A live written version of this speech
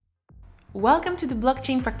Welcome to the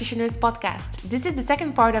Blockchain Practitioners Podcast. This is the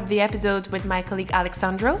second part of the episode with my colleague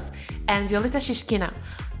Alexandros and Violetta Shishkina,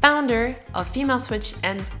 founder of Female Switch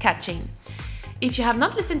and Catchain. If you have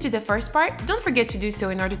not listened to the first part, don't forget to do so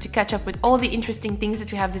in order to catch up with all the interesting things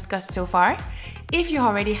that we have discussed so far. If you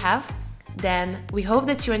already have, then we hope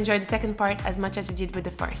that you enjoyed the second part as much as you did with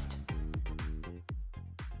the first.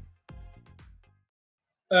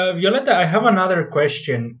 Violetta, I have another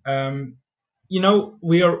question.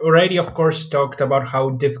 We are already, of course, talked about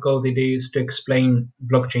how difficult it is to explain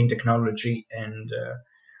blockchain technology, and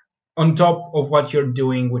on top of what you're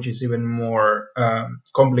doing, which is even more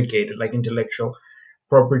complicated, like intellectual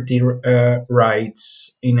property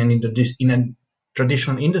rights in a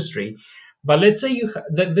traditional industry. But let's say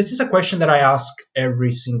this is a question that I ask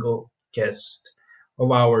every single guest of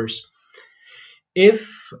ours.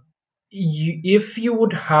 If you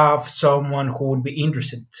would have someone who would be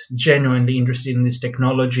genuinely interested in this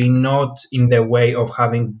technology, not in the way of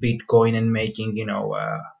having Bitcoin and making,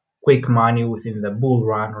 quick money within the bull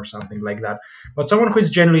run or something like that, but someone who is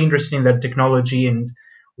genuinely interested in that technology and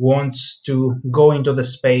wants to go into the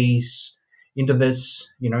space, into this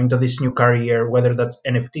new career, whether that's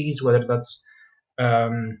NFTs, whether that's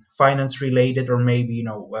finance related, or maybe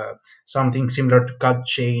something similar to cut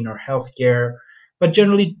chain or healthcare, but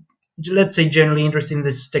generally, let's say, generally interested in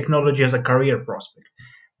this technology as a career prospect.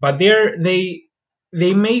 But they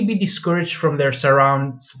may be discouraged from their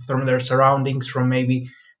surroundings, from maybe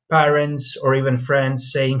parents or even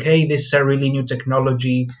friends saying, hey, this is a really new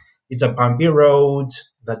technology, it's a bumpy road,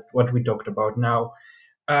 that what we talked about now.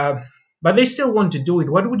 uh, but they still want to do it.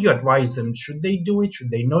 What would you advise them? Should they do it?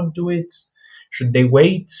 Should they not do it? Should they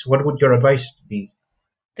wait? What would your advice be?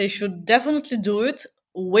 They should definitely do it.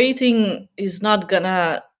 Waiting is not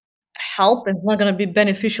gonna help. It's not gonna be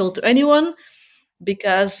beneficial to anyone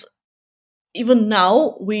because even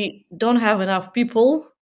now we don't have enough people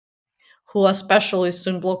who are specialists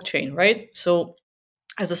in blockchain, right? So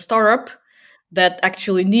as a startup that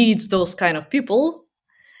actually needs those kind of people,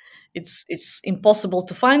 it's impossible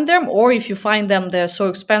to find them, or if you find them, they're so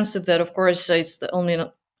expensive that of course it's only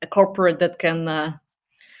a corporate that can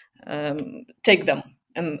take them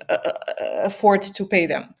and afford to pay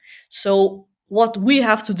them. So what we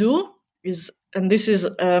have to do is, and this is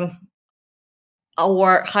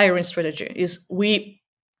our hiring strategy, is we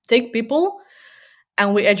take people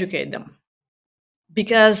and we educate them,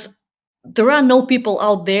 because there are no people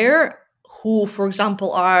out there who, for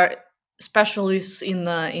example, are specialists in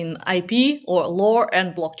IP or law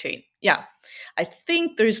and blockchain. Yeah, I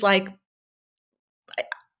think there's less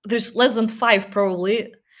than 5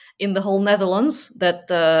 probably in the whole Netherlands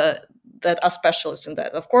that are specialists in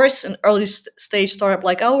that. Of course, an early stage startup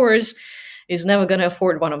like ours is never going to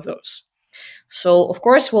afford one of those. So, of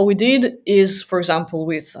course, what we did is, for example,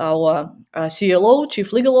 with our CLO,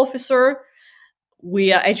 Chief Legal Officer,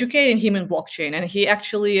 we are educating him in blockchain, and he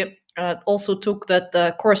actually also took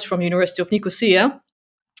that course from University of Nicosia,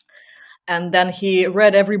 and then he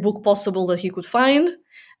read every book possible that he could find,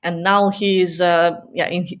 and now he's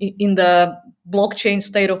in the blockchain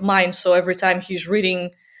state of mind. So every time he's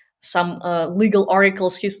reading some legal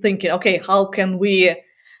articles, he's thinking, okay, how can we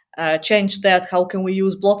change that? How can we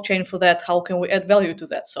use blockchain for that? How can we add value to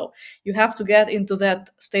that? So you have to get into that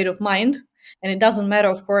state of mind, and it doesn't matter,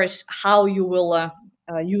 of course, how you will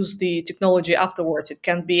use the technology afterwards. It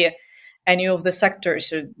can be any of the sectors.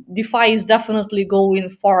 So DeFi is definitely going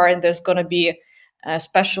far, and there's going to be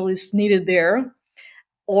specialists needed there.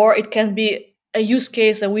 Or it can be a use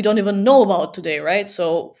case that we don't even know about today, right?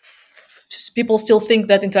 So people still think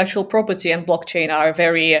that intellectual property and blockchain are a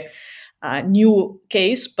very new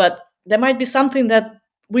case, but there might be something that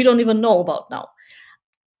we don't even know about now.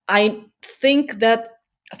 I think that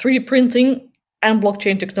 3D printing and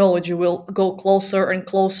blockchain technology will go closer and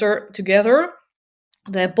closer together.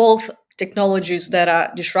 They're both technologies that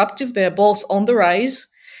are disruptive. They're both on the rise.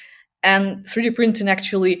 And 3D printing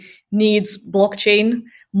actually needs blockchain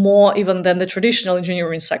more even than the traditional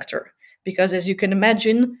engineering sector. Because as you can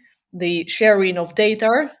imagine, the sharing of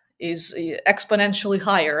data is exponentially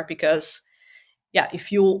higher, because, yeah,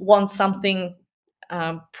 if you want something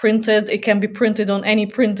printed, it can be printed on any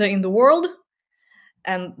printer in the world.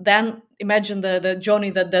 And then imagine the journey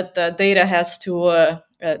that data has to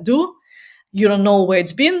do. You don't know where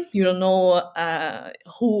it's been. You don't know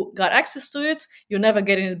who got access to it. You're never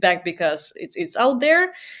getting it back because it's out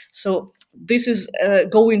there. So this is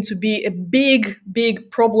going to be a big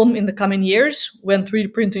problem in the coming years when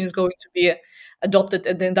 3D printing is going to be adopted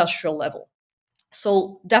at the industrial level.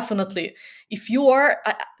 So definitely, if you are,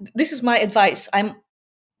 this is my advice. I'm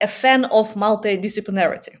a fan of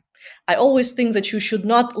multidisciplinarity. I always think that you should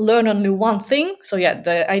not learn only one thing. So yeah,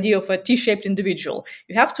 the idea of a T-shaped individual.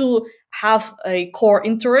 You have to have a core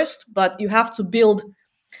interest, but you have to build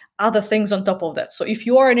other things on top of that. So if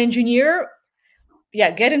you are an engineer,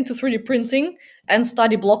 yeah, get into 3D printing and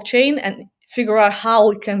study blockchain and figure out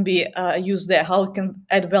how it can be used there, how it can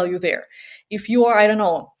add value there. If you are, I don't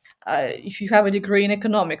know, if you have a degree in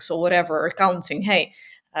economics or whatever, or accounting, hey,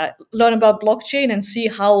 learn about blockchain and see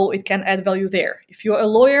how it can add value there. If you're a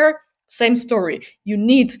lawyer, same story. You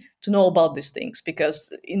need to know about these things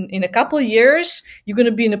because in a couple of years, you're going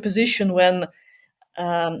to be in a position when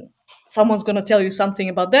um, someone's going to tell you something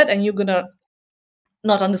about that and you're going to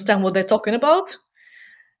not understand what they're talking about,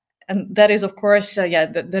 and that is of course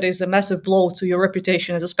that is a massive blow to your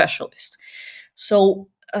reputation as a specialist. So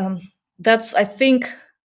that's, I think,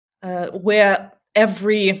 where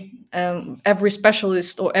every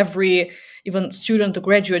specialist or every even student or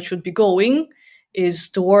graduate should be going, is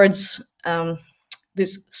towards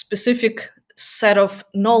this specific set of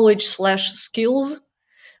knowledge slash skills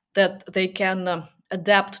that they can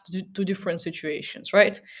adapt to different situations,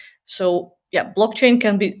 right? So yeah, blockchain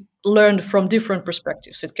can be learned from different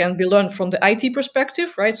perspectives. It can be learned from the IT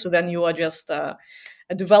perspective, right? So then you are just a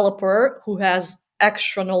developer who has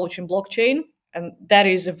extra knowledge in blockchain, and that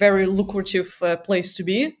is a very lucrative place to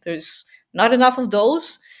be. There's not enough of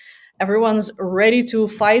those. Everyone's ready to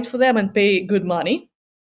fight for them and pay good money.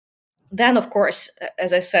 Then, of course,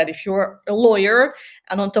 as I said, if you're a lawyer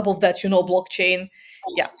and on top of that, you know blockchain,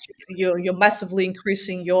 yeah, you're massively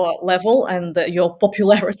increasing your level and your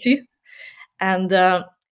popularity. And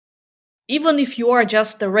even if you are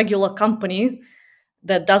just a regular company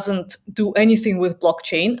that doesn't do anything with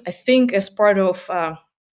blockchain, I think as part of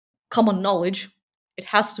common knowledge, it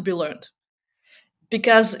has to be learned.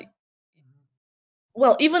 Because,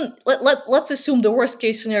 well, even let's assume the worst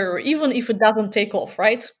case scenario, even if it doesn't take off,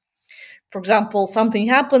 right? For example, something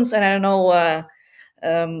happens, and I don't know,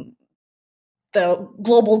 um, the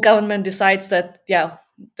global government decides that, yeah,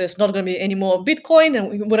 there's not going to be any more Bitcoin, and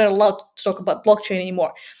we're not allowed to talk about blockchain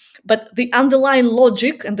anymore. But the underlying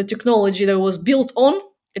logic and the technology that was built on,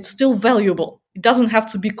 it's still valuable. It doesn't have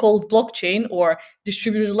to be called blockchain or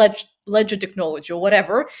distributed ledger technology or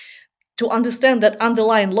whatever. To understand that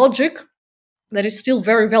underlying logic, that is still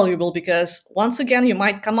very valuable, because once again, you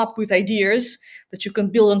might come up with ideas that you can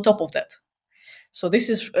build on top of that. So this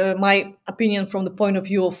is my opinion from the point of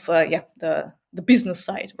view of the business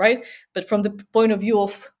side, right? But from the point of view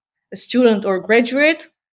of a student or graduate,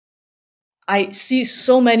 I see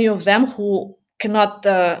so many of them who cannot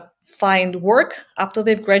find work after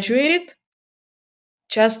they've graduated.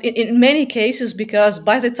 Just in many cases, because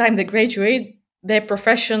by the time they graduate, their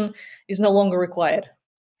profession is no longer required.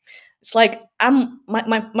 It's like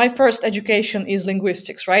my first education is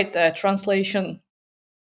linguistics, right? Translation.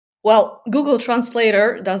 Well, Google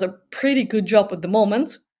Translator does a pretty good job at the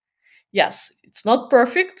moment. Yes, it's not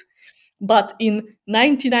perfect, but in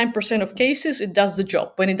 99% of cases, it does the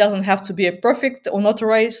job. When it doesn't have to be a perfect or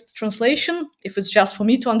notarized translation, if it's just for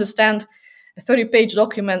me to understand a 30-page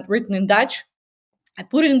document written in Dutch, I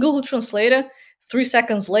put it in Google Translator. 3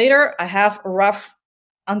 seconds later, I have a rough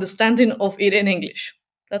understanding of it in English.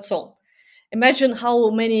 That's all. Imagine how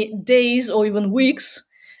many days or even weeks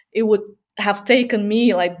it would have taken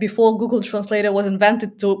me, like before Google Translator was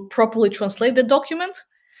invented, to properly translate the document.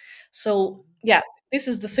 So yeah, this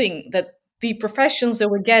is the thing, that the professions that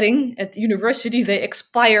we're getting at university, they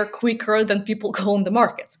expire quicker than people go on the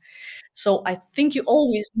market. So I think you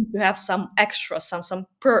always need to have some extra, some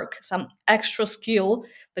perk, some extra skill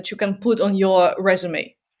that you can put on your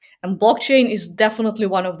resume. And blockchain is definitely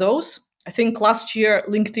one of those. I think last year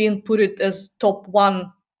LinkedIn put it as top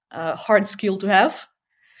one hard skill to have.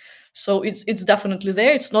 So it's definitely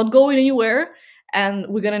there. It's not going anywhere, and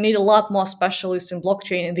we're gonna need a lot more specialists in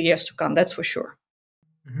blockchain in the years to come. That's for sure.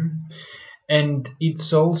 Mhm. And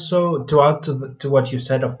it's also to add to what you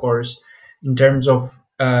said, of course, in terms of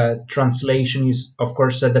translation. You of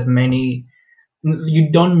course said that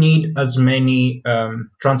you don't need as many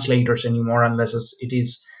translators anymore,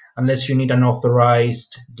 unless you need an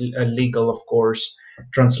authorized, legal, of course,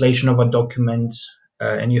 translation of a document,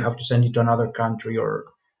 and you have to send it to another country or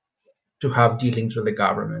to have dealings with the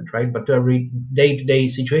government, right? But to every day-to-day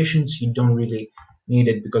situations, you don't really need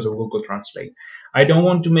it because of Google Translate. I don't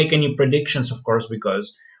want to make any predictions, of course,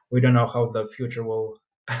 because we don't know how the future will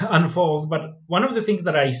unfold. But one of the things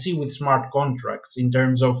that I see with smart contracts, you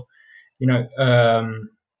know,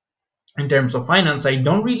 um, in terms of finance, I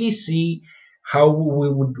don't really see how we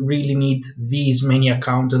would really need these many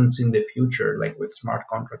accountants in the future, like with smart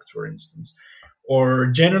contracts, for instance, or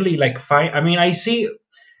generally like I mean,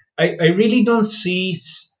 I really don't see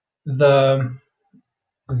the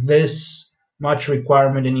this much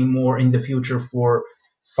requirement anymore in the future for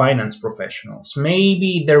finance professionals.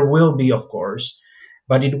 Maybe there will be, of course,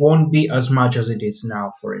 but it won't be as much as it is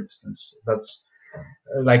now, for instance. That's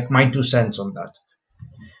like my 2 cents on that.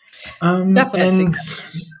 Definitely. And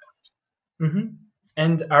mhm.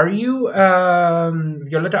 And are you,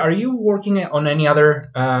 Violetta, are you working on any other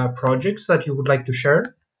projects that you would like to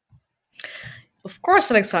share? Of course,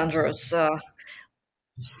 Alexandros.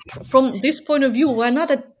 From this point of view, we're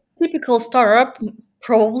not a typical startup,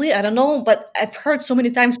 probably. I don't know, but I've heard so many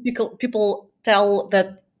times people tell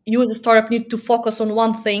that you as a startup need to focus on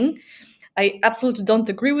one thing. I absolutely don't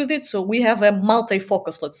agree with it. So we have a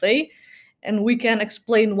multi-focus, let's say, and we can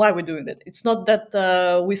explain why we're doing it. It's not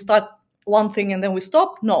that we start one thing and then we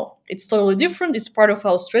stop. No, it's totally different. It's part of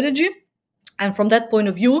our strategy. And from that point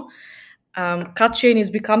of view, CutChain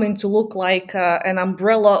is becoming to look like an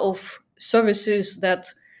umbrella of services that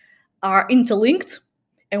are interlinked,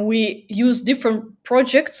 and we use different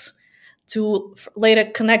projects to later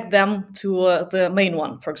connect them to the main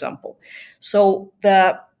one, for example. So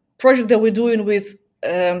the project that we're doing with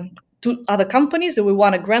two other companies that we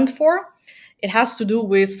won a grant for, it has to do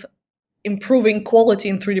with improving quality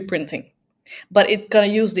in 3D printing. But it's going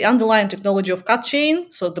to use the underlying technology of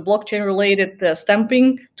CutChain, so the blockchain related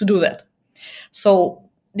stamping, to do that. So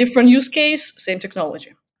different use case, same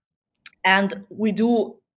technology. And we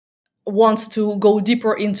do want to go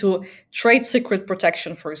deeper into trade secret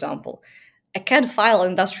protection, for example. A CAD file,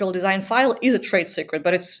 industrial design file, is a trade secret,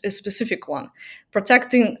 but it's a specific one.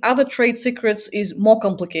 Protecting other trade secrets is more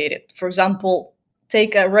complicated. For example,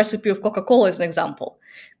 take a recipe of Coca-Cola as an example.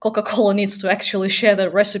 Coca-Cola needs to actually share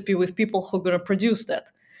that recipe with people who are going to produce that.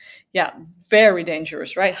 Yeah, very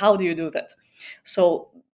dangerous, right? How do you do that? So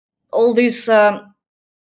all these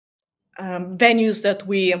venues that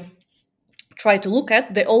we try to look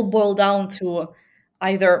at, they all boil down to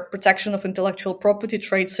either protection of intellectual property,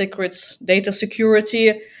 trade secrets, data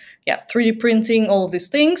security, 3D printing, all of these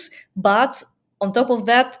things. But on top of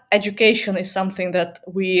that, education is something that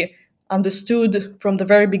we understood from the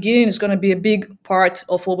very beginning is going to be a big part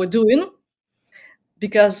of what we're doing,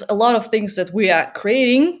 because a lot of things that we are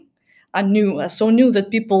creating are so new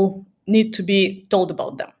that people need to be told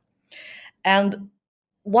about them. And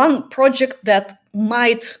one project that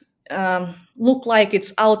might look like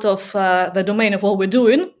it's out of the domain of what we're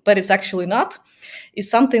doing, but it's actually not, is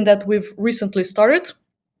something that we've recently started.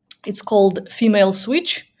 It's called Female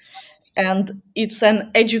Switch, and it's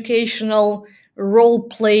an educational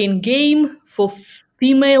role-playing game for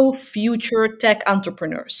female future tech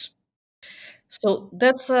entrepreneurs. So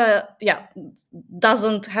that's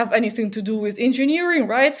doesn't have anything to do with engineering,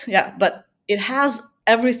 right? Yeah, but it has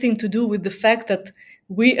everything to do with the fact that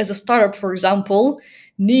we as a startup, for example,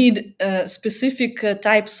 need specific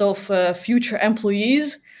types of future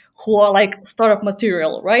employees who are like startup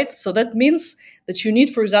material, right? So that means that you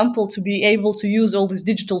need, for example, to be able to use all these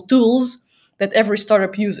digital tools that every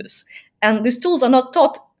startup uses. And these tools are not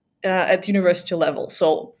taught at university level.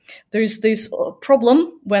 So there is this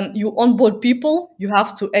problem when you onboard people, you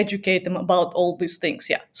have to educate them about all these things.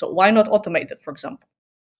 Yeah. So why not automate it, for example?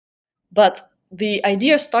 But the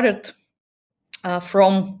idea started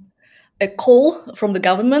from a call from the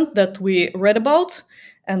government that we read about.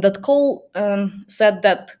 And that call said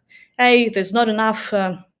that, hey, there's not enough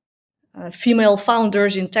female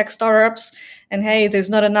founders in tech startups. And hey,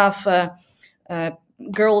 there's not enough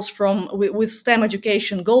girls with STEM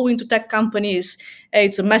education go into tech companies. Hey,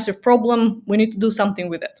 it's a massive problem. We need to do something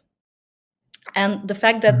with it. And the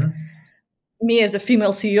fact that me as a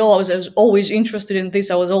female CEO, I was always interested in this.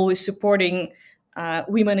 I was always supporting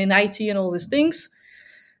women in IT and all these things.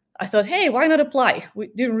 I thought, hey, why not apply? We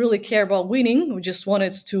didn't really care about winning. We just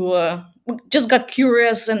wanted to, just got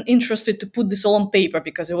curious and interested to put this all on paper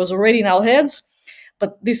because it was already in our heads.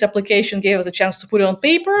 But this application gave us a chance to put it on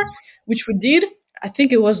paper, which we did. I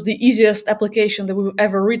think it was the easiest application that we've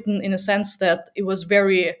ever written, in a sense that it was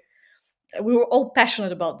we were all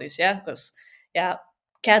passionate about this, because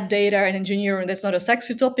CAD data and engineering, that's not a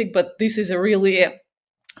sexy topic, but this is a really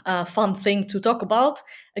fun thing to talk about.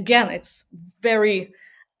 Again, it's very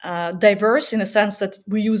diverse in a sense that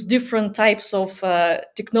we use different types of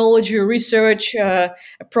technology research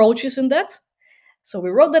approaches in that. So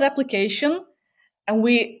we wrote that application and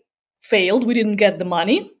we failed. We didn't get the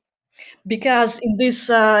money because in this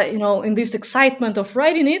excitement of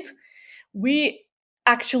writing it, we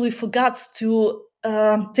actually forgot to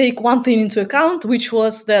take one thing into account, which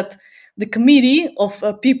was that the committee of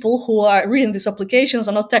people who are reading these applications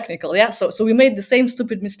are not technical. So we made the same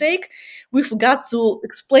stupid mistake. We forgot to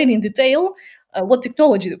explain in detail what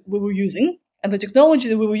technology we were using. And the technology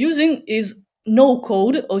that we were using is no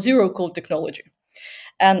code or zero code technology.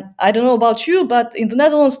 And I don't know about you, but in the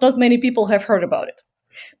Netherlands, not many people have heard about it.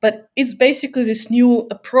 But it's basically this new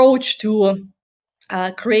approach to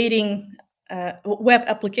creating web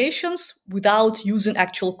applications without using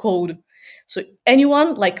actual code. So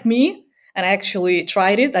anyone like me, and I actually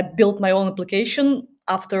tried it, I built my own application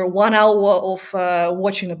after 1 hour of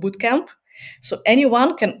watching a bootcamp. So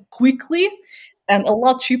anyone can quickly and a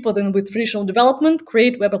lot cheaper than with traditional development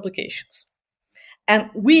create web applications. And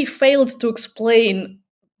we failed to explain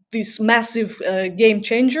this massive game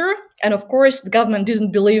changer. And of course, the government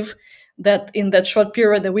didn't believe that in that short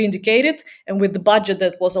period that we indicated, and with the budget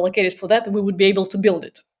that was allocated for that, we would be able to build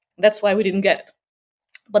it. That's why we didn't get it.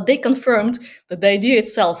 But they confirmed that the idea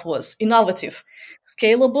itself was innovative,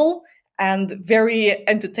 scalable, and very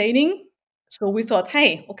entertaining. So we thought,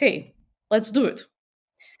 hey, okay, let's do it.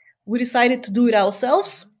 We decided to do it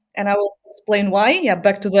ourselves, and I will explain why. Yeah,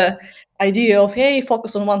 back to the idea of, hey,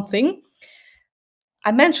 focus on one thing.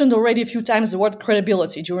 I mentioned already a few times the word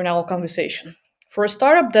credibility during our conversation. For a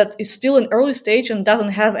startup that is still in early stage and doesn't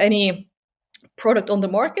have any product on the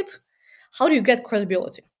market, how do you get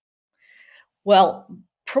credibility? Well,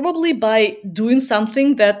 probably by doing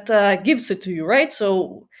something that gives it to you, right?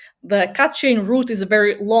 So the cut chain route is a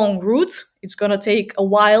very long route. It's going to take a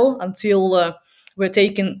while until we're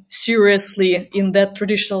taken seriously in that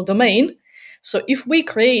traditional domain. So if we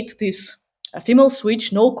create this female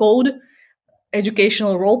switch, no code,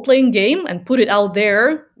 educational role playing game and put it out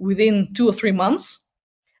there within 2 or 3 months,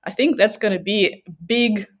 I think that's going to be a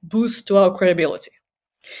big boost to our credibility.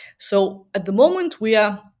 So at the moment, we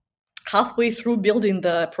are halfway through building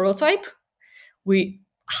the prototype. We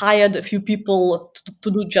hired a few people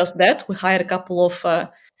to do just that. We hired a couple of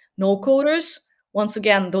no coders. Once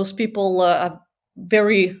again, those people are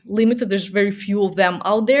very limited. There's very few of them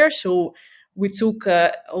out there. So we took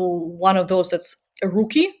one of those that's a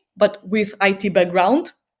rookie, but with IT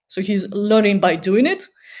background. So he's learning by doing it.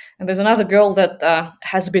 And there's another girl that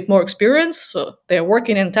has a bit more experience. So they're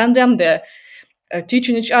working in tandem. They're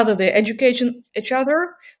teaching each other, they're educating each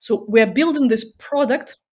other. So we're building this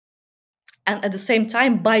product. And at the same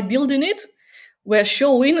time, by building it, we're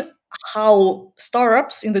showing how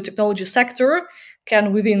startups in the technology sector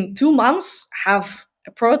can, within 2 months, have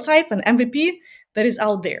a prototype, an MVP that is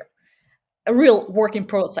out there. A real working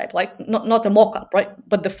prototype, like not a mock-up, right?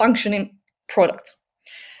 But the functioning product.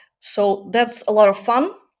 So that's a lot of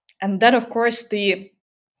fun. And then, of course, the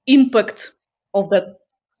impact of that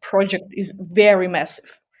project is very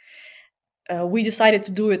massive. We decided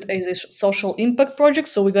to do it as a social impact project,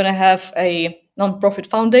 so we're going to have a nonprofit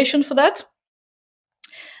foundation for that.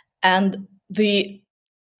 And the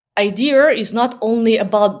idea is not only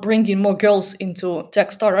about bringing more girls into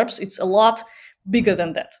tech startups, it's a lot bigger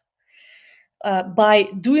than that. By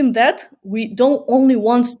doing that, we don't only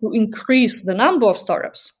want to increase the number of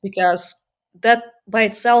startups, because that by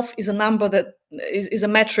itself is a number that is a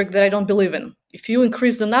metric that I don't believe in. If you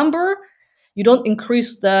increase the number, you don't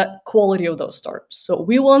increase the quality of those startups. So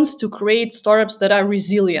we want to create startups that are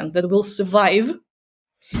resilient, that will survive,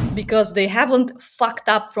 because they haven't fucked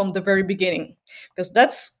up from the very beginning. Because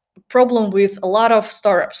that's a problem with a lot of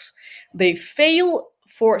startups. They fail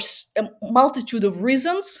for a multitude of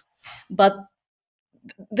reasons, but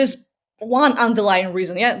there's one underlying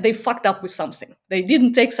reason. Yeah, they fucked up with something. They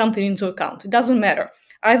didn't take something into account. It doesn't matter.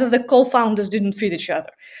 Either the co-founders didn't fit each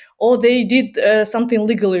other, or they did something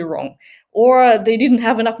legally wrong, or they didn't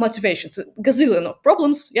have enough motivation. It's a gazillion of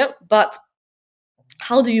problems, yeah, but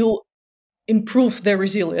how do you improve their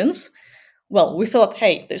resilience? Well, we thought,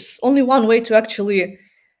 hey, there's only one way to actually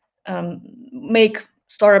make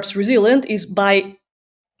startups resilient is by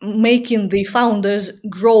making the founders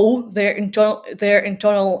grow their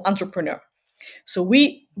internal entrepreneur. So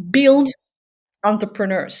we build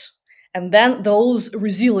entrepreneurs. And then those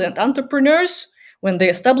resilient entrepreneurs, when they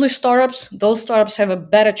establish startups, those startups have a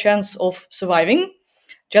better chance of surviving,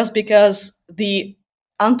 just because the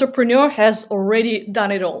entrepreneur has already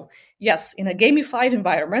done it all. Yes, in a gamified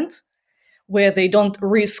environment where they don't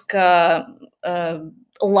risk a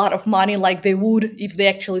lot of money like they would if they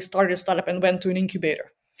actually started a startup and went to an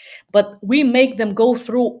incubator. But we make them go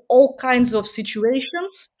through all kinds of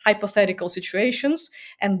situations, hypothetical situations,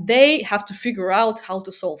 and they have to figure out how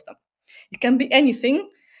to solve them. It can be anything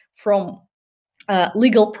from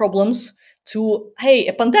legal problems to, hey,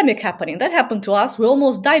 a pandemic happening. That happened to us. We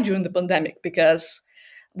almost died during the pandemic because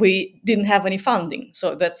we didn't have any funding.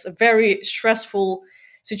 So that's a very stressful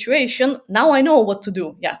situation. Now I know what to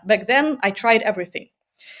do. Yeah, back then I tried everything.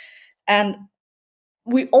 And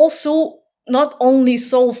we also not only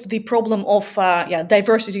solve the problem of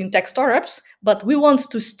diversity in tech startups, but we want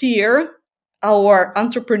to steer our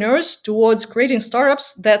entrepreneurs towards creating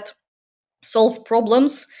startups that solve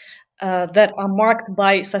problems that are marked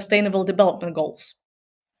by sustainable development goals.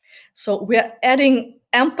 So we are adding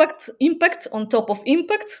impact on top of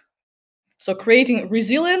impact. So creating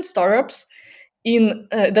resilient startups in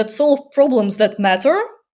that solve problems that matter,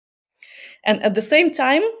 and at the same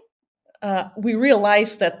time, we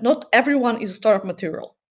realize that not everyone is startup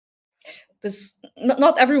material.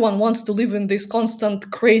 Not everyone wants to live in this constant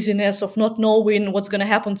craziness of not knowing what's going to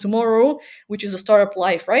happen tomorrow, which is a startup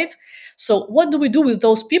life, right? So what do we do with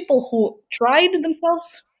those people who tried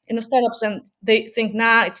themselves in the startups and they think,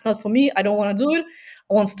 nah, it's not for me, I don't want to do it,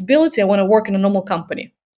 I want stability, I want to work in a normal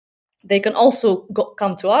company? They can also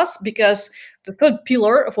come to us, because the third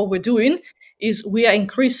pillar of what we're doing is we are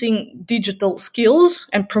increasing digital skills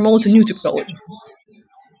and promoting new technology,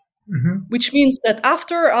 Hmm. which means that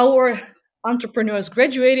after our entrepreneurs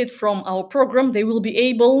graduated from our program, they will be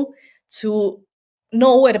able to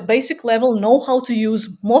know at a basic level, know how to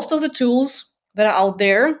use most of the tools that are out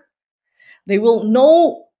there. They will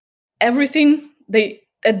know everything they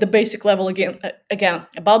at the basic level again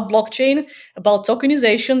about blockchain, about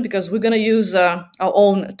tokenization, because we're going to use our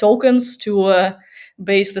own tokens to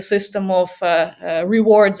base the system of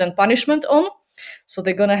rewards and punishment on. So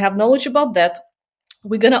they're going to have knowledge about that.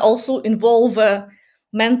 We're going to also involve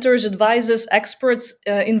mentors, advisors, experts,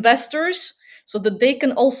 investors, so that they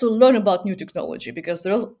can also learn about new technology, because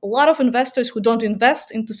there's a lot of investors who don't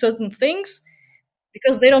invest into certain things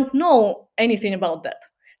because they don't know anything about that.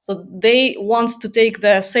 So they want to take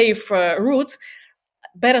the safe route.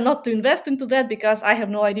 Better not to invest into that because I have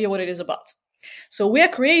no idea what it is about. So we are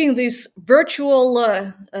creating this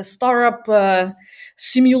virtual startup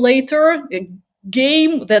simulator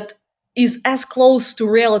game that is as close to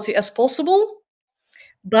reality as possible,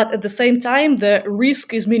 but at the same time the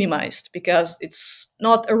risk is minimized because it's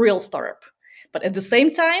not a real startup. But at the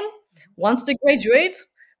same time, once they graduate,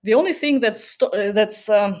 the only thing that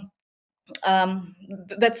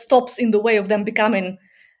stops in the way of them becoming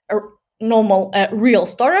a normal, real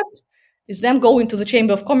startup is them going to the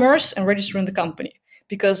Chamber of Commerce and registering the company.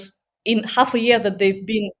 Because in half a year that they've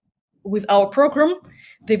been with our program,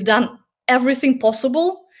 they've done everything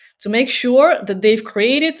possible to make sure that they've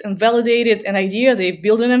created and validated an idea, they've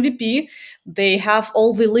built an MVP, they have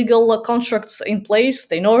all the legal contracts in place,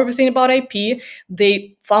 they know everything about IP,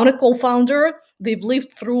 they found a co-founder, they've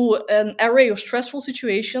lived through an array of stressful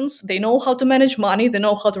situations, they know how to manage money, they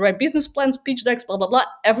know how to write business plans, pitch decks, blah, blah, blah,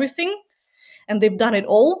 everything. And they've done it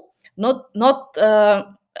all, not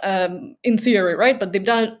in theory, right? But they've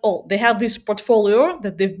done it all. They have this portfolio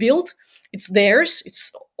that they've built. It's theirs.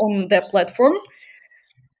 It's on their platform.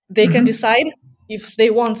 They can Hmm. decide if they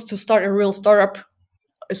want to start a real startup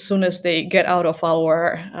as soon as they get out of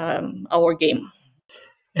our game.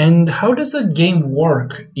 And how does the game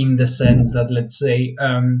work in the sense that, let's say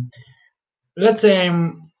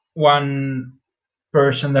I'm one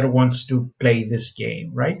person that wants to play this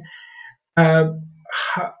game, right? Uh,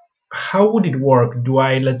 how, how would it work? Do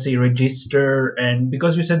I, let's say, register? And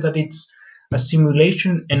because you said that it's a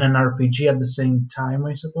simulation and an RPG at the same time,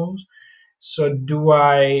 I suppose. So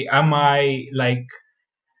am I like,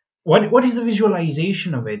 what is the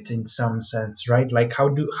visualization of it in some sense, right? Like how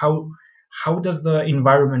does the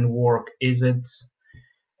environment work? Is it,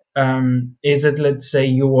 let's say,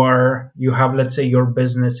 you have, let's say, your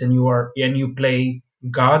business and you play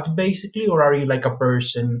God basically, or are you like a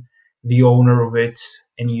person, the owner of it,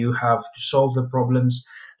 and you have to solve the problems?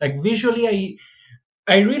 Like visually,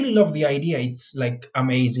 I really love the idea. It's like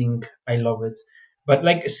amazing. I love it. But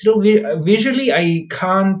like still visually I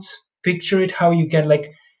can't picture it, how you can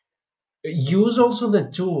like use also the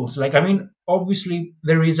tools. Like, I mean, obviously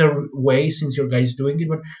there is a way since your guys doing it,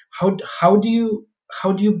 but how do you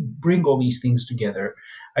bring all these things together?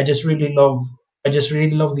 I just really love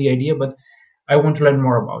the idea, but I want to learn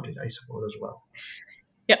more about it, I suppose, as well.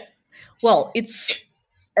 Yeah. Well, it's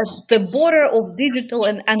at the border of digital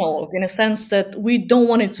and analog in a sense that we don't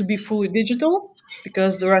want it to be fully digital,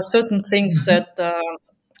 because there are certain things Mhm. that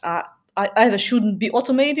uh, either shouldn't be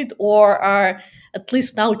automated or are at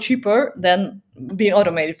least now cheaper than being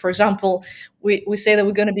automated. For example, we say that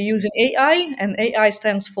we're going to be using AI, and AI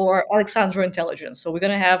stands for Alexandra Intelligence. So we're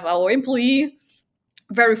going to have our employee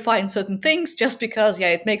verifying certain things, just because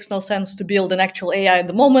it makes no sense to build an actual AI at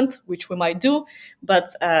the moment, which we might do, but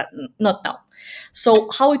not now. So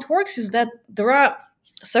how it works is that there are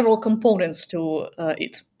several components to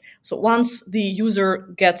it. So once the user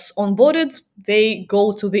gets onboarded, they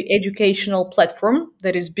go to the educational platform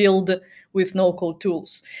that is built with no-code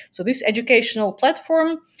tools. So this educational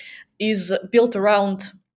platform is built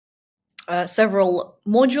around several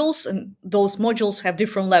modules, and those modules have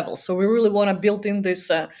different levels. So we really want to build in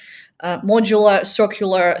this modular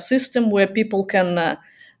circular system where people can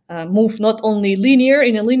move not only linear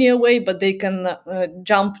in a linear way, but they can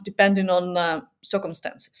jump depending on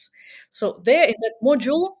circumstances. So there in that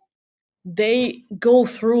module, they go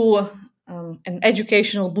through an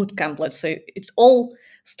educational boot camp. Let's say it all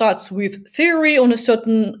starts with theory on a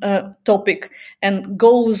certain topic and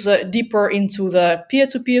goes deeper into the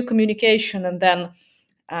peer-to-peer communication, and then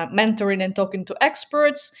mentoring and talking to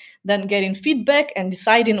experts, then getting feedback and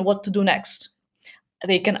deciding what to do next.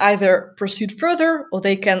 They can either proceed further or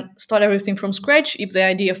they can start everything from scratch if the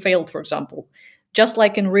idea failed, for example, just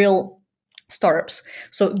like in real startups.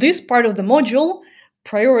 So this part of the module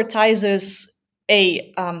prioritizes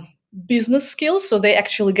a business skills, so they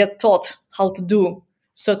actually get taught how to do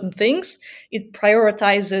certain things. It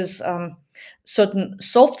prioritizes certain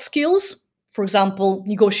soft skills, for example,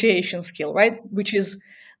 negotiation skill, right? Which is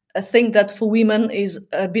a thing that for women is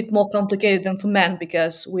a bit more complicated than for men,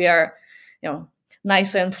 because we are,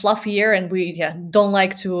 nicer and fluffier, and we don't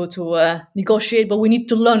like to negotiate, but we need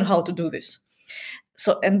to learn how to do this.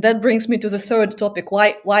 So, and that brings me to the third topic.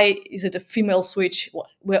 Why is it a female switch?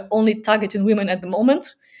 We're only targeting women at the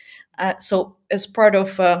moment. So as part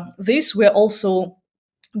of this, we're also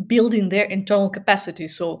building their internal capacity.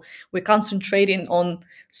 So we're concentrating on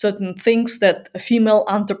certain things that female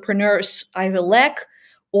entrepreneurs either lack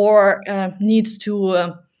or need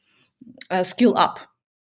to skill up.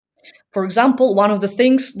 For example, one of the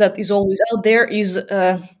things that is always out there is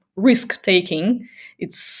risk taking.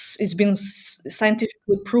 It's been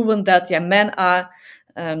scientifically proven that men are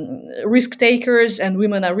risk takers and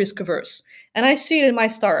women are risk averse, and I see it in my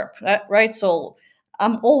startup, right? So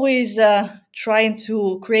I'm always trying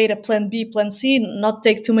to create a plan B, plan C, not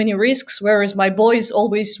take too many risks, whereas my boys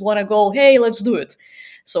always want to go, hey, let's do it.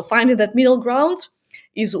 So finding that middle ground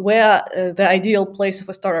is where the ideal place of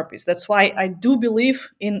a startup is. That's why I do believe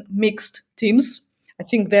in mixed teams. I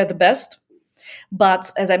think they're the best.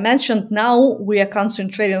 But as I mentioned, now we are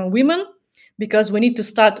concentrating on women because we need to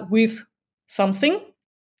start with something.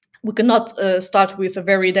 We cannot start with a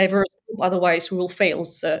very diverse group, otherwise we will fail.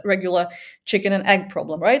 It's a regular chicken and egg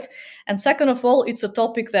problem, right? And second of all, it's a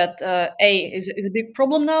topic that A, is a big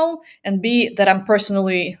problem now, and B, that I'm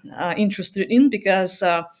personally interested in, because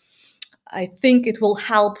I think it will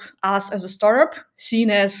help us as a startup, seen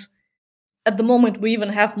as at the moment we even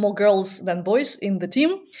have more girls than boys in the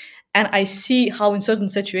team. And I see how in certain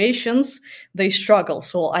situations they struggle.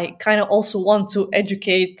 So I kind of also want to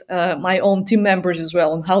educate my own team members as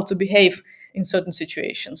well on how to behave in certain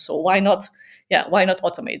situations. So why not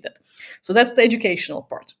automate that? So that's the educational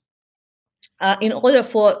part. In order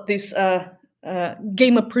for this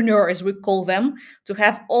gamerpreneur, as we call them, to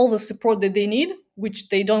have all the support that they need, which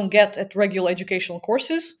they don't get at regular educational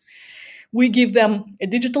courses, we give them a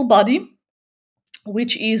digital buddy,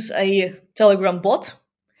 which is a Telegram bot.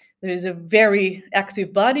 There is a very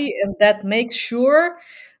active body, and that makes sure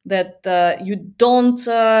that you don't,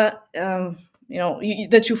 that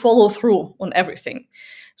you follow through on everything.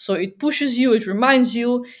 So it pushes you, it reminds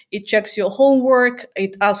you, it checks your homework,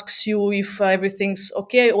 it asks you if everything's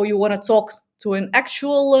okay, or you want to talk to an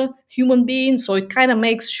actual human being. So it kind of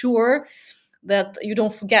makes sure that you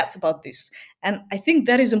don't forget about this. And I think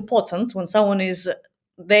that is important when someone is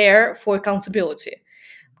there for accountability.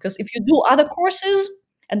 Because if you do other courses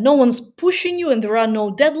and no one's pushing you and there are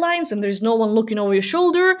no deadlines and there's no one looking over your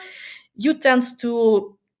shoulder, you tend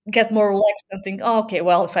to get more relaxed and think, oh, okay,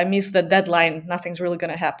 well, if I miss the deadline, nothing's really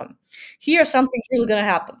going to happen. Here, something's really going to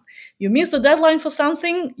happen. You miss the deadline for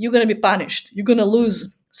something, you're going to be punished. You're going to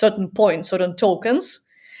lose certain points, certain tokens.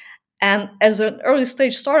 And as an early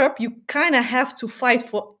stage startup, you kind of have to fight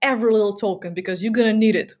for every little token because you're going to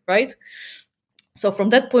need it, right? So from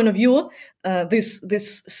that point of view,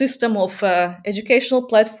 this system of educational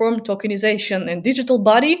platform, tokenization, and digital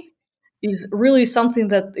body is really something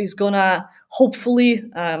that is going to hopefully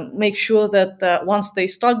make sure that once they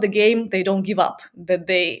start the game, they don't give up, that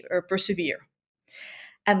they persevere.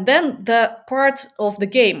 And then the part of the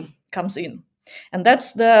game comes in. And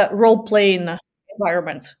that's the role-playing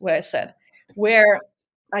environment, where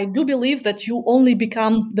I do believe that you only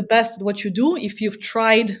become the best at what you do if you've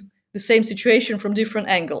tried the same situation from different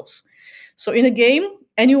angles. So in a game,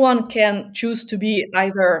 anyone can choose to be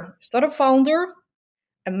either a startup founder,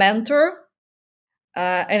 a mentor,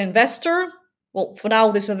 an investor, Well, for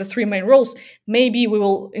now, these are the three main roles. Maybe we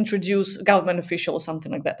will introduce government official or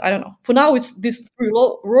something like that. I don't know. For now, it's these three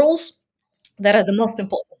roles that are the most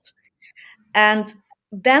important. And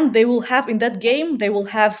then they will have in that game, they will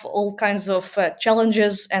have all kinds of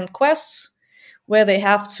challenges and quests where they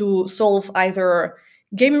have to solve either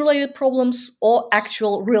game related problems or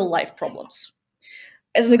actual real life problems.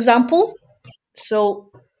 As an example,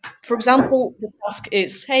 so for example, the task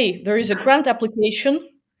is, hey, there is a grant application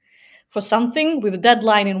for something with a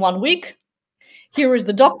deadline in 1 week. Here is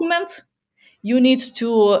the document. You need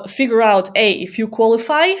to figure out A, if you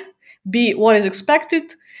qualify, B, what is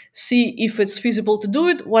expected, C, if it's feasible to do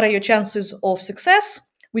it, what are your chances of success.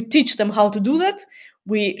 We teach them how to do that.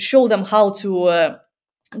 We show them how to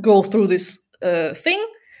go through this thing.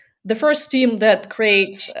 The first team that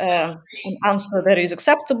creates an answer that is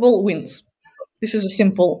acceptable wins. This is a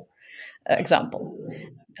simple example.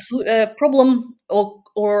 A problem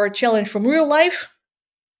or challenge from real life.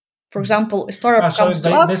 For example, a startup So comes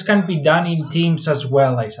to us. this can be done in teams as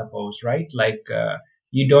well, I suppose, right? Like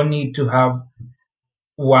you don't need to have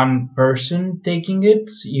one person taking it.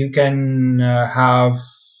 You can have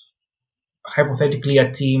hypothetically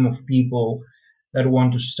a team of people that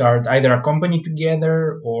want to start either a company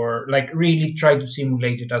together or like really try to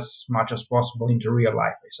simulate it as much as possible into real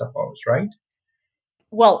life, I suppose, right?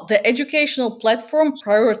 Well, the educational platform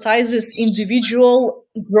prioritizes individual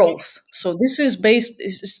growth. So this is based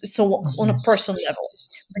on a personal level.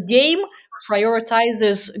 The game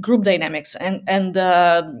prioritizes group dynamics and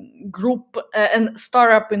group and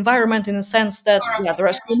startup environment in the sense that yeah, there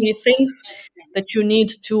are so many things that you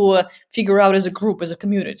need to figure out as a group, as a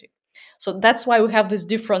community. So that's why we have these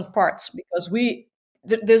different parts because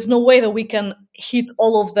there's no way that we can hit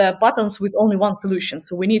all of the buttons with only one solution.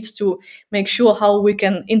 So we need to make sure how we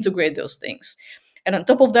can integrate those things. And on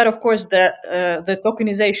top of that, of course, the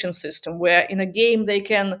tokenization system, where in a game they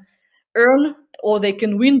can earn or they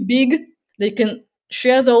can win big, they can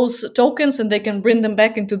share those tokens and they can bring them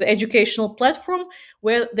back into the educational platform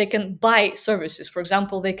where they can buy services. For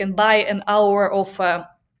example, they can buy an hour of a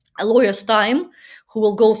lawyer's time who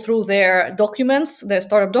will go through their documents, their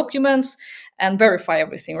startup documents, and verify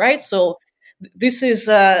everything, right? So this is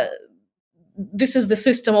this is the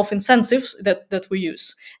system of incentives that we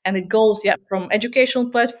use, and it goes yeah from educational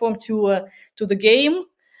platform to the game,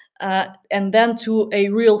 and then to a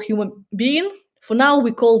real human being. For now,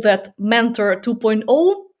 we call that Mentor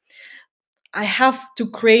 2.0. I have to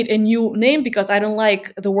create a new name because I don't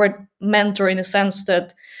like the word mentor in a sense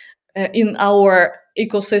that in our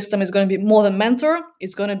ecosystem is going to be more than mentor.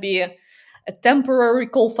 It's going to be a temporary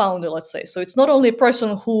co-founder, let's say. So it's not only a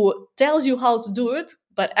person who tells you how to do it,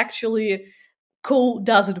 but actually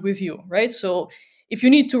co-does it with you, right? So if you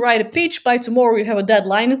need to write a pitch by tomorrow, you have a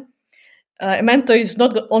deadline. A mentor is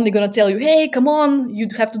not only going to tell you, hey, come on, you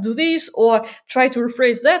have to do this, or try to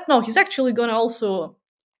rephrase that. No, he's actually going to also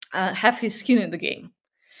have his skin in the game.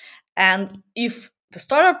 And if the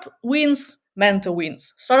startup wins, mentor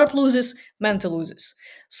wins. Startup loses, mentor loses.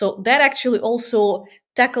 So that actually also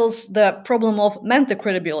tackles the problem of mentor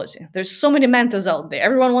credibility. There's so many mentors out there.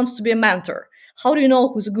 Everyone wants to be a mentor. How do you know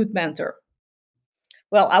who's a good mentor?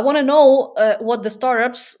 Well, I want to know what the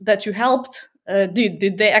startups that you helped did.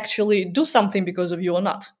 Did they actually do something because of you or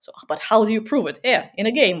not? So, but how do you prove it? Yeah, in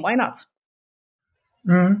a game. Why not?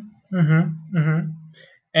 Mm-hmm, mm-hmm, mm-hmm.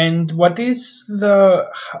 And what is the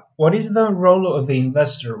role of the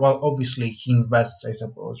investor? Well, obviously he invests, I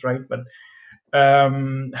suppose, right? But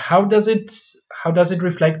how does it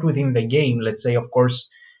reflect within the game? Let's say, of course,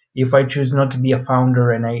 if I choose not to be a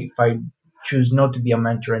founder and if I choose not to be a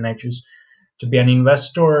mentor and I choose to be an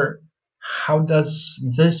investor, how does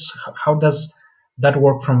that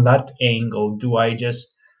work from that angle? Do I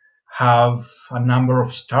just have a number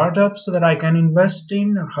of startups that I can invest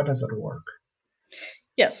in, or how does that work?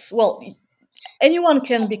 Yes. Well, anyone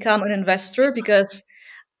can become an investor because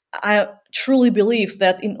I truly believe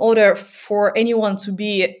that in order for anyone to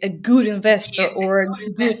be a good investor or a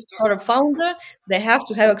good startup founder, they have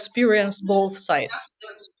to have experienced both sides.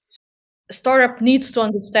 A startup needs to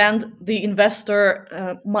understand the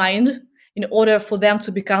investor mind in order for them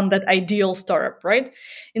to become that ideal startup, right?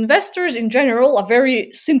 Investors in general are very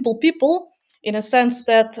simple people in a sense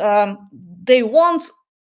that they want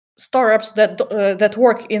startups that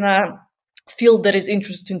work in a field that is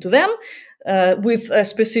interesting to them, with a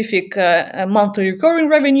specific monthly recurring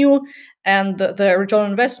revenue and the return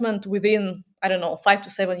on investment within, I don't know, 5 to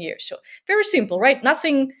 7 years. So very simple, right?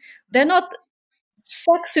 Nothing. They're not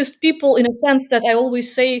sexist people in a sense that I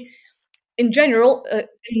always say in general, an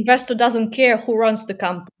investor doesn't care who runs the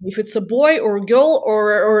company. If it's a boy or a girl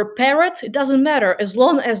or a parrot, it doesn't matter as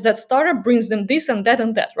long as that startup brings them this and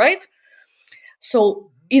that, right?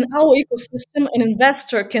 So in our ecosystem, an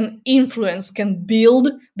investor can influence, can build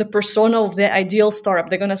the persona of their ideal startup.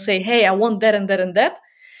 They're going to say, hey, I want that and that and that.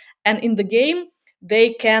 And in the game,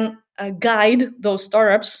 they can guide those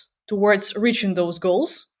startups towards reaching those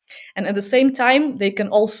goals. And at the same time, they can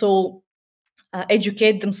also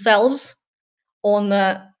educate themselves on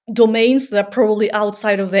domains that are probably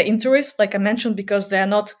outside of their interest, like I mentioned, because they are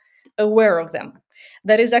not aware of them.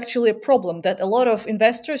 That is actually a problem that a lot of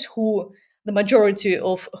investors, who the majority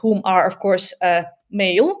of whom are, of course,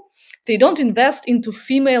 male, they don't invest into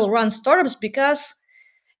female-run startups because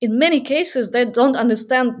in many cases they don't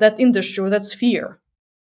understand that industry or that sphere.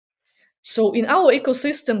 So in our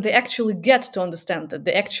ecosystem, they actually get to understand that.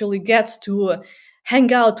 They actually get to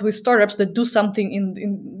hang out with startups that do something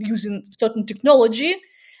in using certain technology,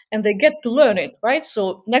 and they get to learn it, right?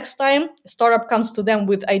 So next time a startup comes to them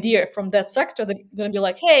with idea from that sector, they're going to be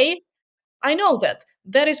like, hey, I know that.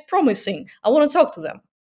 That is promising. I want to talk to them.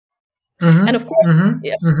 And of course,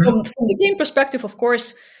 yeah, from the game perspective, of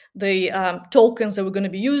course, the tokens that we're going to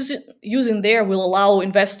be using there will allow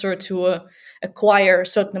investor to acquire a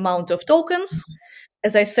certain amount of tokens.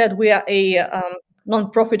 As I said, we are a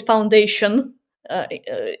non-profit foundation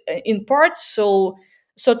in part, so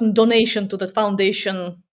certain donation to the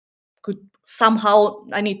foundation could somehow,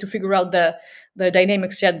 I need to figure out the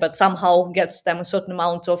dynamics yet, but somehow gets them a certain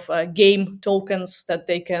amount of game tokens that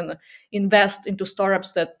they can invest into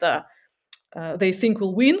startups that they think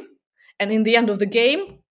will win. And in the end of the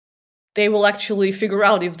game, they will actually figure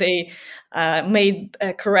out if they made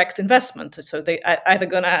a correct investment. So they are either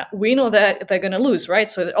going to win or they're going to lose,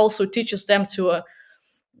 right? So it also teaches them to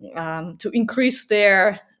increase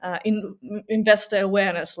their investor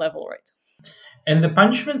awareness level, right? And the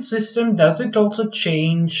punishment system, does it also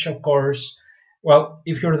change, of course? Well,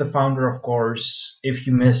 if you're the founder, of course, if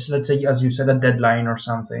you miss, let's say, as you said, a deadline or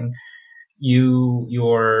something,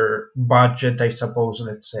 your budget, I suppose,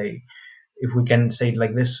 let's say, if we can say it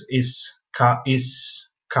like this, is cut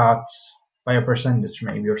by a percentage,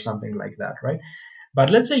 maybe, or something like that, right? But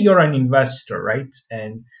let's say you're an investor, right?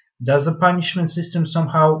 And does the punishment system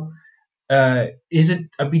somehow, is it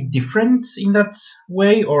a bit different in that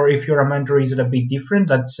way? Or if you're a mentor, is it a bit different?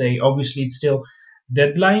 Let's say, obviously, it's still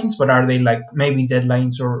deadlines, but are they like maybe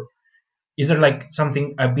deadlines, or is there like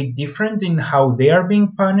something a bit different in how they are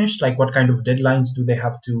being punished? Like, what kind of deadlines do they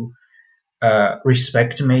have to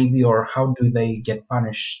respect, maybe, or how do they get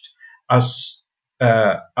punished as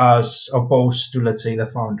opposed to, let's say, the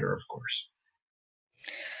founder, of course?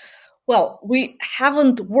 Well, we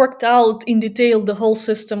haven't worked out in detail the whole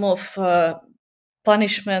system of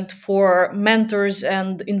punishment for mentors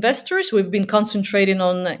and investors. We've been concentrating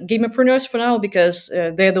on gamepreneurs for now because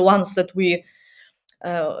they're the ones that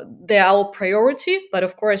they're our priority. But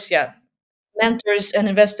of course, yeah, mentors and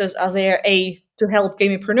investors are there to help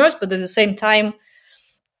gamepreneurs, but at the same time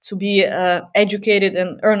to be educated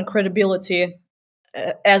and earn credibility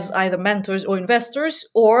as either mentors or investors,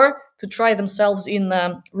 or to try themselves in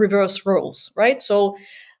reverse roles, right? So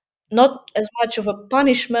not as much of a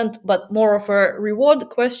punishment, but more of a reward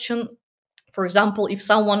question. For example, if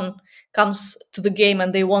someone comes to the game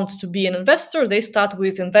and they want to be an investor, they start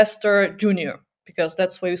with investor junior, because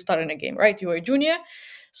that's where you start in a game, right? You're a junior.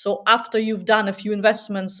 So after you've done a few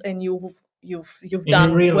investments and you've In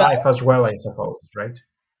done real well. life as well, I suppose, right?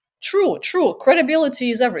 True, true.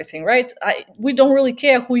 Credibility is everything, right? We don't really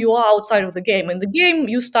care who you are outside of the game. In the game,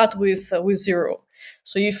 you start with zero.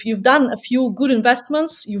 So if you've done a few good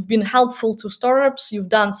investments, you've been helpful to startups, you've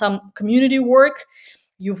done some community work,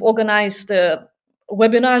 you've organized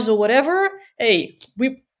webinars or whatever, hey,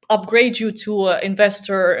 we upgrade you to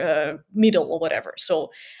investor middle or whatever.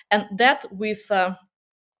 So, and that with a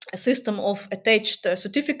system of attached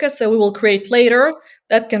certificates that we will create later,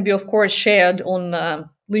 that can be, of course, shared on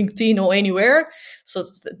LinkedIn or anywhere. So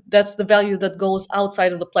that's the value that goes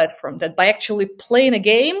outside of the platform, that by actually playing a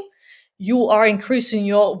game, you are increasing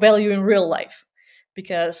your value in real life.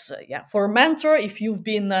 Because yeah, for a mentor, if you've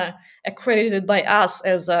been accredited by us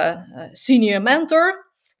as a senior mentor,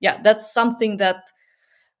 yeah, that's something that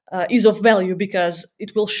is of value, because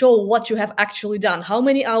it will show what you have actually done, how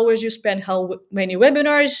many hours you spent, how many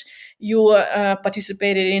webinars you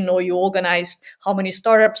participated in or you organized, how many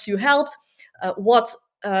startups you helped, what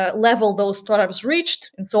level those startups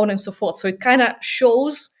reached, and so on and so forth. So it kind of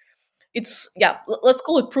shows, it's, yeah, let's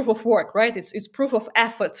call it proof of work, right? It's proof of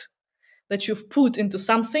effort that you've put into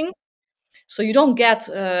something. So you don't get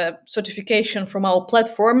certification from our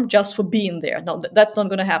platform just for being there. No, that's not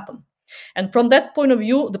going to happen. And from that point of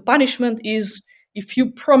view, the punishment is if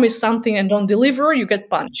you promise something and don't deliver, you get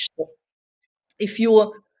punished. If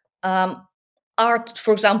you um, are,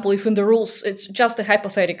 for example, if in the rules, it's just a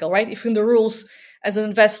hypothetical, right? If in the rules, as an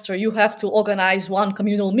investor, you have to organize one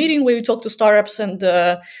communal meeting where you talk to startups and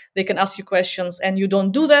they can ask you questions, and you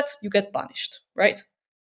don't do that, you get punished, right?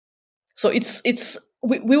 So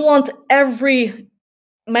we want every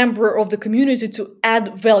member of the community to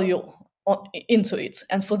add value into it,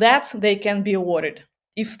 and for that they can be awarded.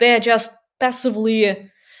 If they're just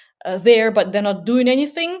passively there but they're not doing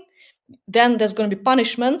anything, then there's going to be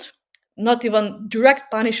punishment, not even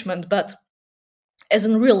direct punishment, but as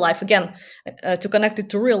in real life, again, to connect it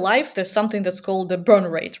to real life, there's something that's called the burn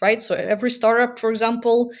rate, right? So every startup, for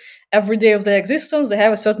example, every day of their existence, they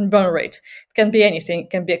have a certain burn rate. It can be anything. It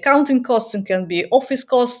can be accounting costs, it can be office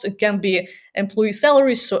costs, it can be employee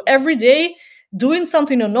salaries. So every day, doing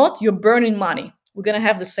something or not, you're burning money. We're going to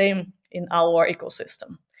have the same in our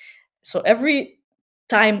ecosystem. So every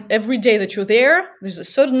time, every day that you're there, there's a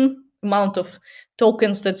certain amount of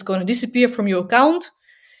tokens that's going to disappear from your account,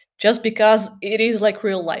 just because it is like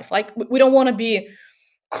real life. Like, we don't want to be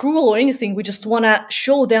cruel or anything. We just want to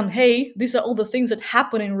show them, hey, these are all the things that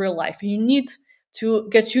happen in real life. You need to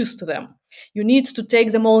get used to them. You need to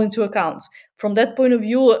take them all into account. From that point of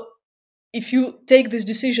view, if you take this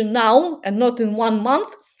decision now and not in 1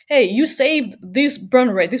 month, hey, you saved this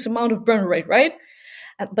burn rate, this amount of burn rate, right?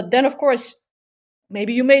 But then, of course,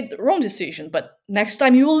 maybe you made the wrong decision, but next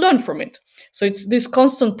time you will learn from it. So it's this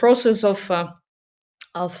constant process of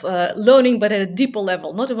learning, but at a deeper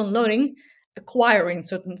level, not even learning, acquiring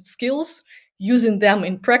certain skills, using them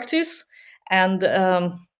in practice, and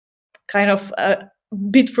kind of a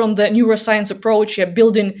bit from the neuroscience approach,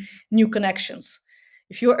 building new connections.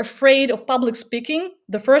 If you're afraid of public speaking,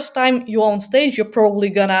 the first time you're on stage, you're probably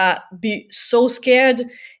gonna be so scared,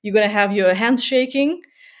 you're gonna have your hands shaking.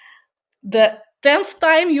 The 10th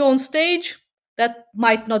time you're on stage, that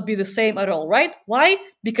might not be the same at all, right? Why?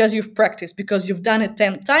 Because you've practiced, because you've done it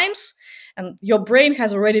 10 times, and your brain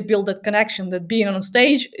has already built that connection that being on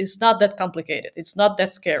stage is not that complicated. It's not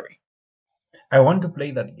that scary. I want to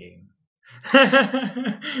play that game.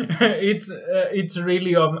 It's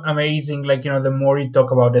really amazing. Like, the more you talk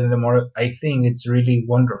about it, the more I think it's really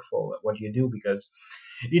wonderful what you do, because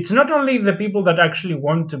it's not only the people that actually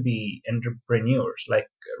want to be entrepreneurs, like,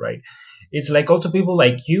 right? It's like also people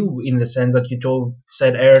like you, in the sense that you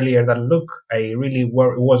said earlier that, look, I really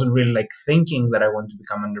wasn't really like thinking that I want to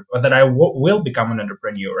become or that I will become an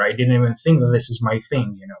entrepreneur. I didn't even think that this is my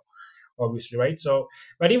thing, obviously, right? So,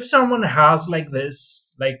 but if someone has like this,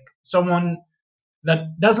 like someone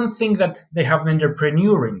that doesn't think that they have an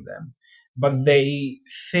entrepreneur in them, but they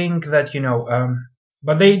think that,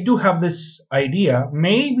 but they do have this idea,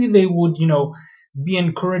 maybe they would, be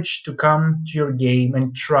encouraged to come to your game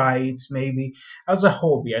and try it, maybe as a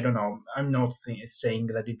hobby. I don't know. I'm not saying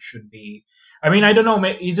that it should be. I mean, I don't know.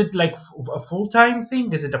 Is it like a full-time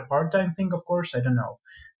thing? Is it a part-time thing? Of course, I don't know.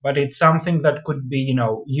 But it's something that could be,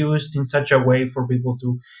 used in such a way for people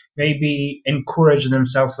to maybe encourage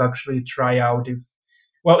themselves to actually try out.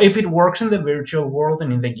 If it works in the virtual world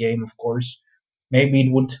and in the game, of course, maybe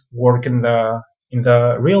it would work in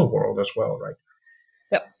the real world as well, right?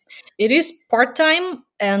 Yeah, it is part-time,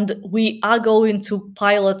 and we are going to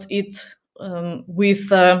pilot it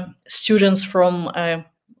with students from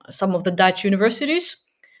some of the Dutch universities.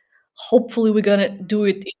 Hopefully we're going to do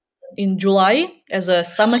it in July as a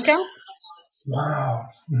summer camp. Wow.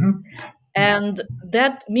 Mm-hmm. And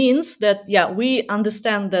that means that, we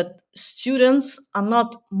understand that students are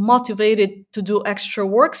not motivated to do extra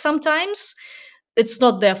work sometimes. It's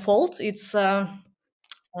not their fault. It's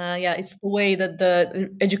it's the way that the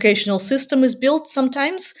educational system is built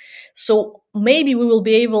sometimes. So maybe we will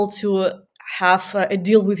be able to have a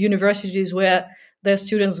deal with universities where their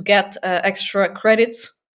students get extra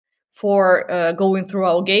credits for going through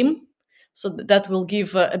our game. So that will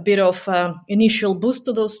give a bit of initial boost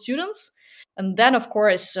to those students. And then, of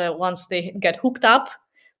course, once they get hooked up,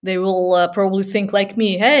 they will probably think like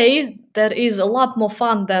me, hey, that is a lot more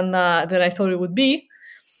fun than I thought it would be.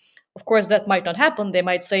 Of course, that might not happen. They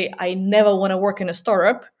might say, I never want to work in a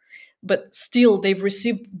startup, but still they've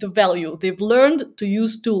received the value. They've learned to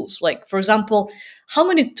use tools. Like, for example, how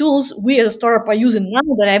many tools we as a startup are using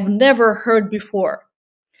now that I've never heard before?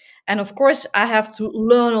 And of course, I have to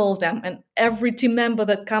learn all of them. And every team member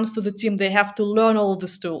that comes to the team, they have to learn all of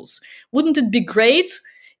these tools. Wouldn't it be great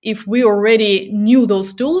if we already knew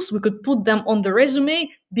those tools? We could put them on the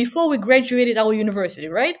resume before we graduated our university,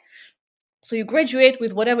 right? So you graduate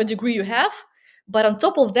with whatever degree you have, but on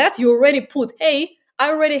top of that, you already put, hey, I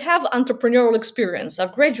already have entrepreneurial experience.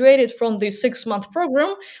 I've graduated from the 6-month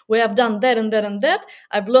program. We have done that and that and that.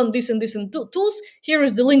 I've learned this and this and tools. Here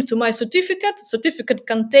is the link to my certificate. Certificate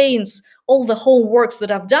contains all the homeworks that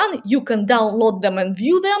I've done. You can download them and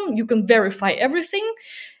view them. You can verify everything.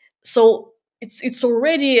 So it's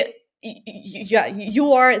already, yeah,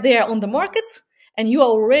 you are there on the market, and you are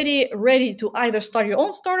already ready to either start your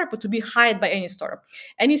own startup or to be hired by any startup.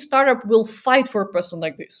 Any startup will fight for a person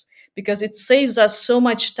like this because it saves us so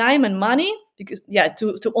much time and money, because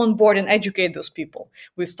to onboard and educate those people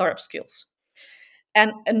with startup skills.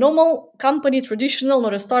 And a normal company, traditional,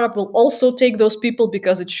 not a startup, will also take those people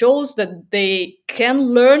because it shows that they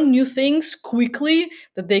can learn new things quickly,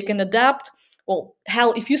 that they can adapt. Well,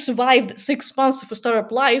 hell, if you survived 6 months of a startup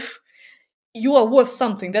life, you are worth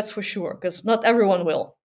something, that's for sure, because not everyone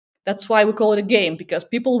will. That's why we call it a game, because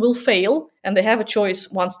people will fail and they have a choice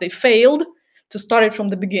once they failed to start it from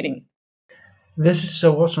the beginning. This is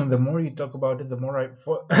so awesome. The more you talk about it, the more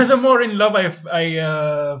the more in love I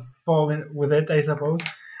fall in with it, I suppose.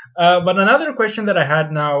 But another question that I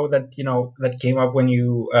had now that that came up when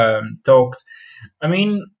you talked. I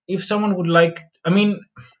mean, if someone would like, I mean,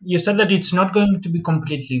 you said that it's not going to be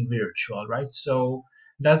completely virtual, right? So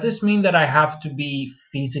does this mean that I have to be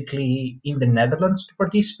physically in the Netherlands to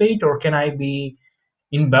participate, or can I be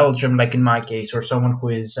in Belgium, like in my case, or someone who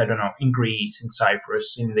is, I don't know, in Greece, in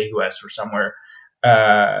Cyprus, in the US, or somewhere,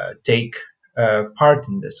 take part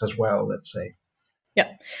in this as well, let's say? Yeah.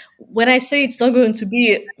 When I say it's not going to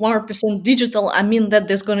be 100% digital, I mean that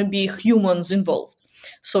there's going to be humans involved.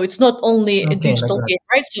 So it's not only a Okay, like digital that. game,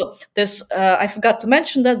 right? So there's, I forgot to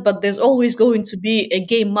mention that, but there's always going to be a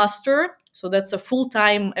game master. So that's a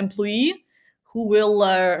full-time employee who will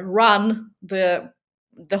run the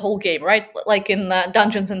whole game, right? Like in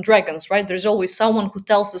Dungeons and Dragons, right? There's always someone who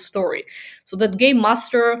tells the story. So that game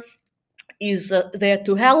master is there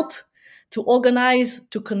to help, to organize,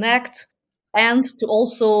 to connect, and to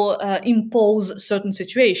also impose certain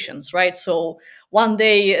situations, right? So one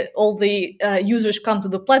day, all the users come to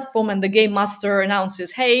the platform, and the game master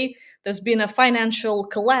announces, "Hey, there's been a financial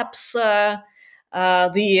collapse. The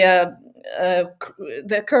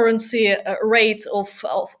currency rate of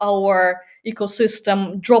our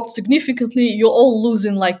ecosystem dropped significantly. You're all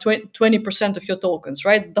losing like 20% of your tokens,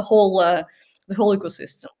 right? The whole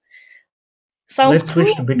ecosystem." Sounds Let's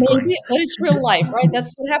switch cruel, to Bitcoin. maybe, but it's real life, right?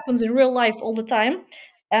 That's what happens in real life all the time.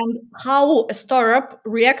 And how a startup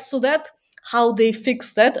reacts to that, how they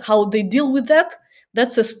fix that, how they deal with that,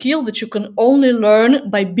 that's a skill that you can only learn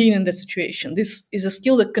by being in the situation. This is a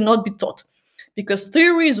skill that cannot be taught, because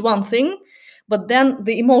theory is one thing, but then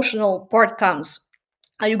the emotional part comes.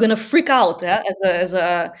 Are you gonna freak out as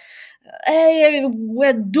a hey,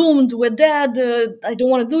 we're doomed, we're dead, I don't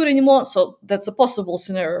want to do it anymore? So that's a possible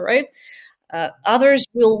scenario, right? Others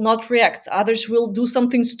will not react. Others will do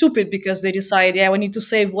something stupid because they decide, yeah, we need to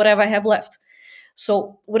save whatever I have left.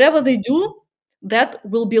 So whatever they do, that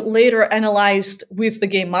will be later analyzed with the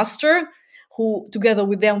game master, who together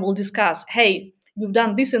with them will discuss, hey, you've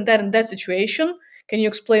done this and that in that situation. Can you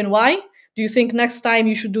explain why? Do you think next time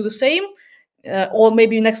you should do the same? Or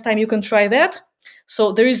maybe next time you can try that.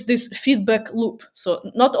 So there is this feedback loop. So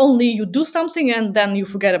not only you do something and then you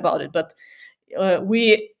forget about it, but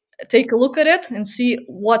we take a look at it and see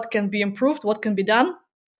what can be improved, what can be done.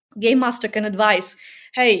 Game master can advise,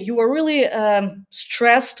 hey, you were really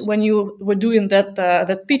stressed when you were doing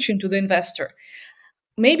that pitching to the investor.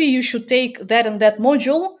 Maybe you should take that and that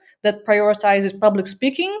module that prioritizes public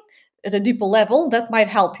speaking at a deeper level. That might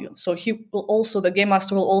help you. So the game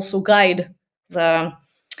master will also guide the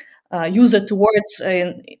user towards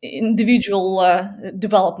an individual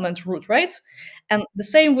development route, right? And the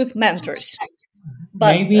same with mentors.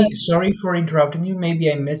 But Maybe, sorry for interrupting you.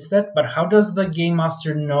 Maybe I missed that, but how does the game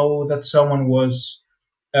master know that someone was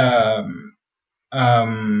um,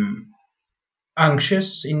 um,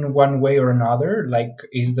 anxious in one way or another? Like,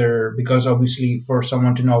 is there, because obviously for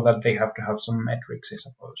someone to know that they have to have some metrics, I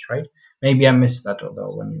suppose, right? Maybe I missed that,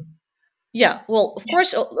 although when you. yeah, well, of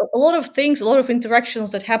course, a lot of things, a lot of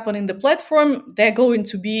interactions that happen in the platform, they're going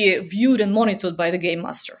to be viewed and monitored by the game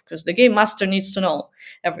master, because the game master needs to know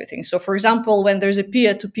everything. So, for example, when there's a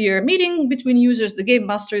peer-to-peer meeting between users, the game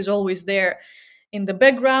master is always there in the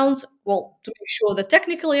background, well, to make sure that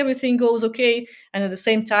technically everything goes okay, and at the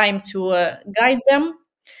same time to guide them.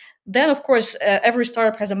 Then, of course, every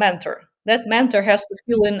startup has a mentor. That mentor has to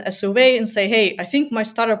fill in a survey and say, hey, I think my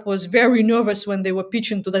startup was very nervous when they were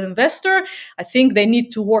pitching to that investor. I think they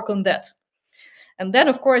need to work on that. And then,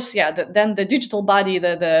 of course, then the digital body,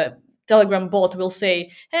 the Telegram bot will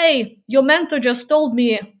say, hey, your mentor just told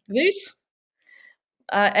me this.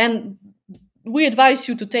 And we advise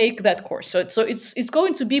you to take that course. So it's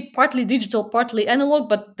going to be partly digital, partly analog,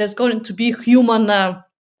 but there's going to be human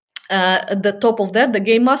at the top of that, the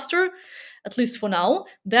game master, at least for now.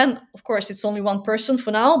 Then, of course, it's only one person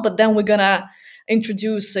for now, but then we're gonna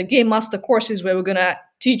introduce game master courses where we're gonna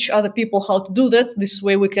teach other people how to do that. This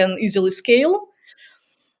way we can easily scale.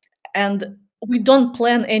 And we don't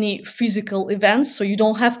plan any physical events, so you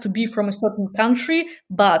don't have to be from a certain country.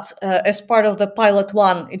 But as part of the pilot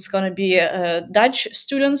one, it's going to be Dutch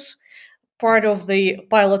students. Part of the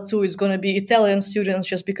pilot two is going to be Italian students,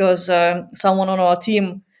 just because someone on our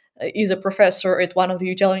team is a professor at one of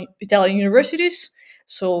the Italian universities,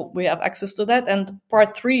 so we have access to that. And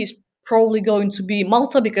part three is probably going to be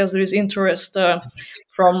Malta, because there is interest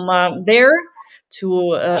from there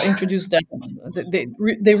to introduce them.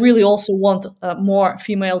 They really also want more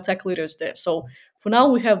female tech leaders there. So for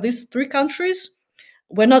now, we have these three countries.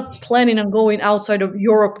 We're not planning on going outside of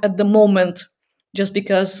Europe at the moment, just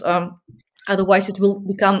because otherwise it will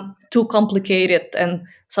become too complicated, and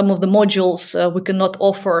some of the modules we cannot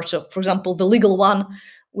offer. So, for example, the legal one,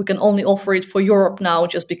 we can only offer it for Europe now,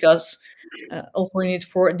 just because offering it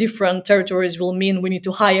for different territories will mean we need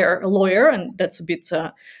to hire a lawyer, and that's a bit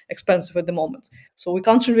expensive at the moment. So we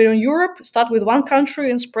concentrate on Europe, start with one country,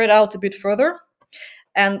 and spread out a bit further.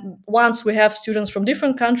 And once we have students from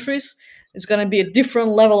different countries, it's going to be a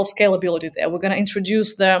different level of scalability there. We're going to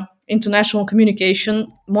introduce the international communication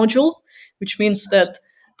module, which means that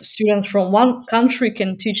students from one country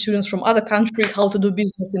can teach students from other country how to do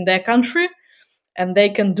business in their country, and they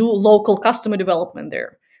can do local customer development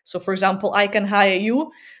there. So, for example, I can hire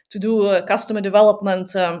you to do customer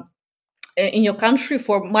development in your country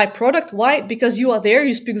for my product. Why? Because you are there,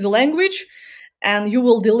 you speak the language, and you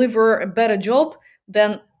will deliver a better job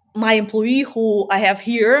than my employee who I have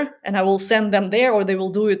here, and I will send them there, or they will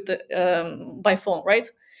do it by phone, right?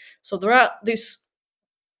 So there are these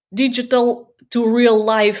digital to real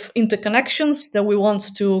life interconnections that we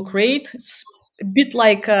want to create. It's a bit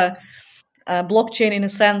like blockchain, in a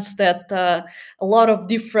sense that a lot of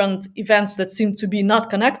different events that seem to be not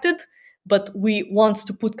connected, but we want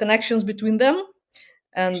to put connections between them.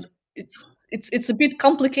 And it's a bit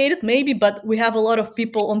complicated maybe, but we have a lot of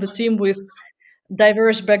people on the team with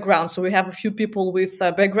diverse backgrounds. So we have a few people with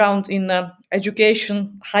background in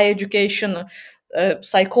education, higher education,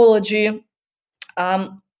 psychology,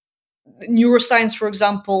 neuroscience, for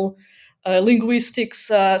example, linguistics,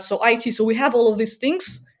 so IT. So we have all of these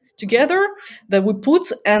things together that we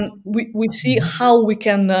put, and we see how we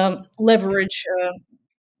can leverage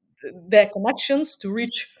their connections to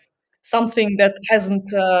reach something that hasn't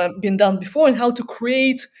been done before, and how to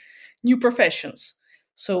create new professions.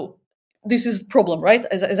 So this is the problem, right?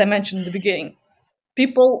 As I mentioned in the beginning,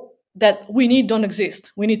 people that we need don't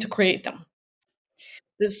exist. We need to create them.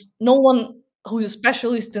 There's no one who is a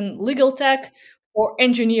specialist in legal tech or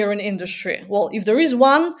engineering industry. Well, if there is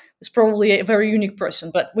one, it's probably a very unique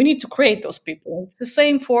person, but we need to create those people. It's the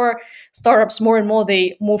same for startups. More and more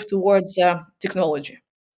they move towards technology.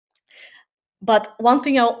 But one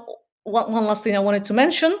last thing I wanted to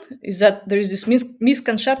mention is that there is this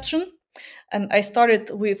misconception, and I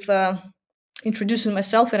started with introducing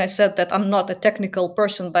myself, and I said that I'm not a technical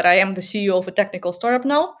person, but I am the CEO of a technical startup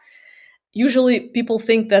now. Usually people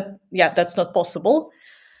think that, yeah, that's not possible.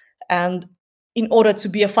 And in order to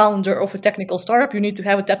be a founder of a technical startup, you need to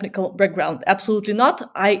have a technical background. Absolutely not.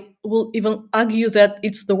 I will even argue that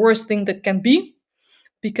it's the worst thing that can be,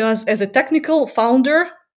 because as a technical founder,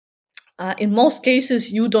 in most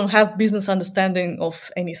cases, you don't have business understanding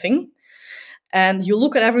of anything. And you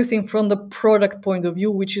look at everything from the product point of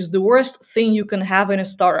view, which is the worst thing you can have in a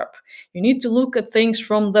startup. You need to look at things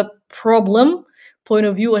from the problem point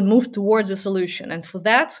of view and move towards a solution. And for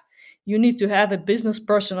that, you need to have a business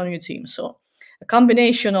person on your team. So a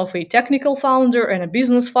combination of a technical founder and a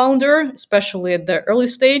business founder, especially at the early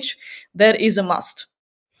stage, that is a must.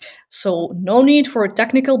 So no need for a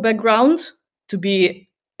technical background to be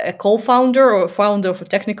a co-founder or a founder of a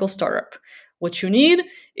technical startup. What you need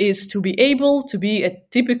is to be able to be a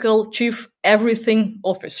typical chief everything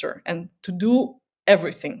officer and to do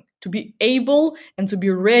everything, to be able and to be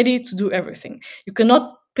ready to do everything. You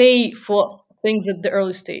cannot pay for things at the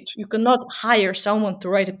early stage. You cannot hire someone to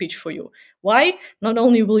write a pitch for you. Why? Not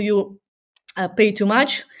only will you pay too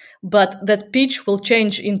much, but that pitch will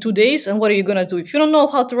change in 2 days. And what are you going to do? If you don't know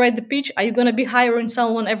how to write the pitch, are you going to be hiring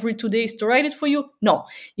someone every 2 days to write it for you? No,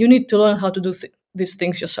 you need to learn how to do these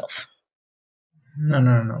things yourself.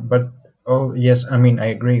 No. But oh yes, I mean I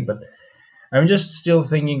agree, but I'm just still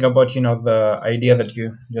thinking about the idea that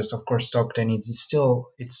you just of course talked, and it's so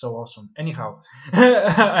awesome. Anyhow,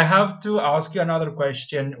 I have to ask you another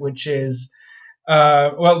question, which is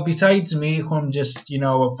Well, besides me, who I'm just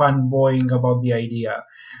fanboying about the idea,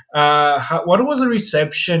 what was the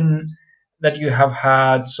reception that you have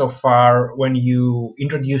had so far when you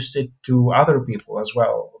introduced it to other people as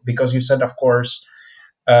well? Because you said, of course,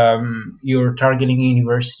 you're targeting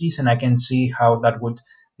universities, and I can see how that would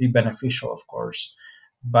be beneficial, of course.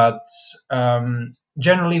 But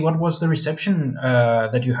generally, what was the reception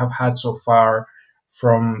that you have had so far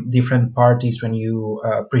from different parties when you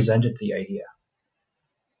presented the idea?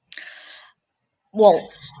 Well,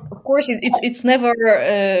 of course, it's never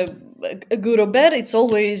a good or bad. It's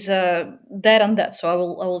always that and that. So I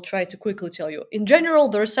will try to quickly tell you. In general,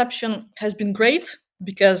 the reception has been great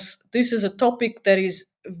because this is a topic that is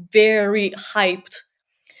very hyped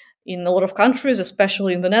in a lot of countries,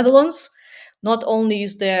 especially in the Netherlands. Not only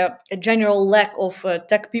is there a general lack of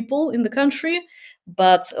tech people in the country,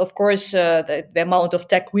 but of course, the amount of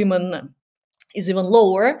tech women is even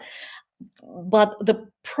lower. But the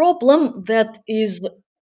problem that is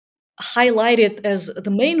highlighted as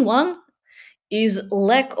the main one is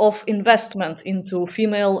lack of investment into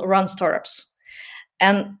female run startups.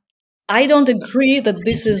 And I don't agree that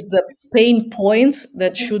this is the pain point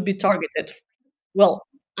that should be targeted. Well,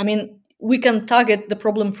 I mean, we can target the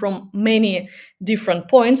problem from many different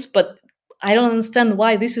points, but I don't understand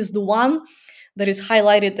why this is the one that is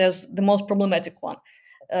highlighted as the most problematic one.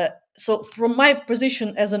 So, from my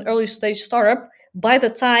position as an early stage startup, by the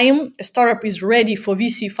time a startup is ready for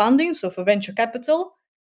VC funding, so for venture capital,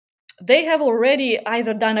 they have already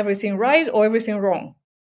either done everything right or everything wrong.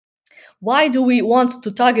 Why do we want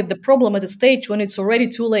to target the problem at a stage when it's already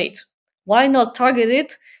too late? Why not target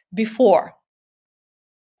it before?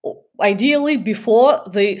 Ideally before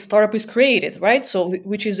the startup is created, right? So,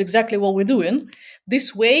 which is exactly what we're doing.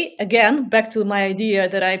 This way, again, back to my idea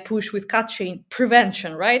that I push with Chain,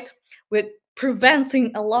 prevention, right? We're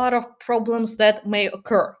preventing a lot of problems that may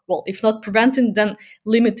occur. Well, if not preventing, then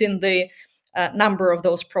limiting the number of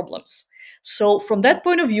those problems. So, from that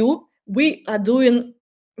point of view, we are doing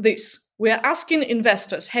this. We are asking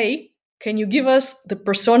investors, hey, can you give us the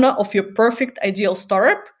persona of your perfect ideal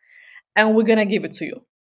startup? And we're going to give it to you,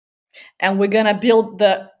 and we're going to build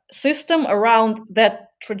the system around that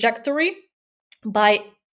trajectory by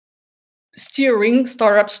steering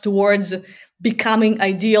startups towards becoming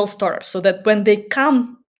ideal startups, so that when they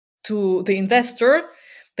come to the investor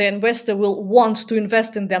will want to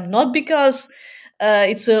invest in them, not because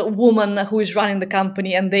it's a woman who is running the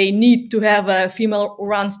company and they need to have a female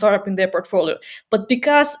run startup in their portfolio, but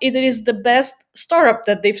because it is the best startup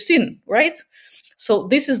that they've seen, right? So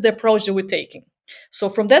this is the approach that we're taking. So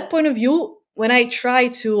from that point of view, when I try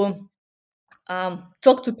to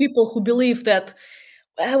talk to people who believe that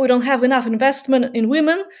we don't have enough investment in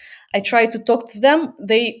women, I try to talk to them.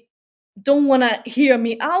 They don't want to hear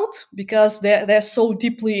me out because they're so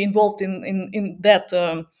deeply involved in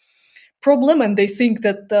that problem, and they think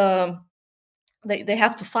that they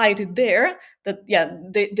have to fight it there. That yeah,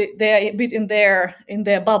 they're a bit in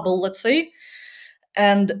their bubble, let's say,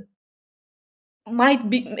 and it might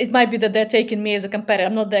be that they're taking me as a competitor.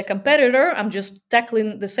 I'm not their competitor. I'm just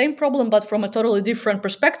tackling the same problem, but from a totally different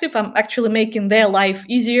perspective. I'm actually making their life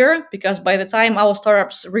easier because by the time our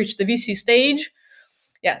startups reach the VC stage,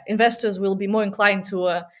 yeah, investors will be more inclined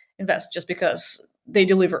to invest just because they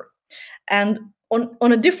deliver. And on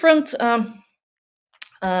a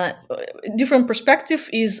uh, different perspective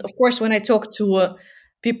is, of course, when I talk to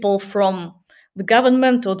people from the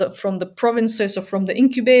government or from the provinces or from the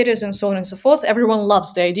incubators and so on and so forth. Everyone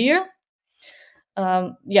loves the idea.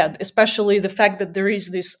 Yeah, especially the fact that there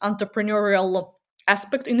is this entrepreneurial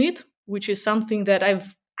aspect in it, which is something that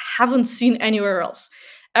haven't seen anywhere else.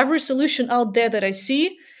 Every solution out there that I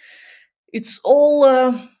see, it's all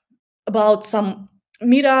about some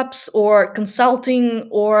meetups or consulting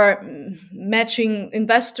or matching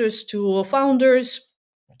investors to founders.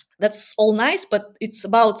 That's all nice, but it's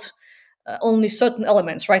about only certain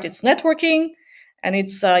elements, right? It's networking, and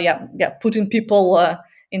it's putting people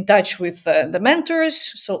in touch with the mentors.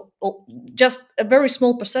 So just a very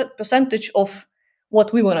small percentage of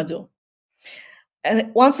what we want to do.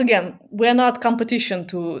 And once again, we're not competition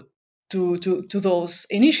to those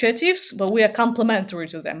initiatives, but we are complementary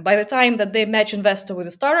to them. By the time that they match investor with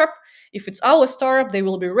a startup, if it's our startup, they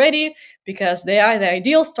will be ready because they are the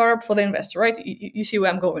ideal startup for the investor, right? You see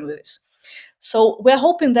where I'm going with this. So we're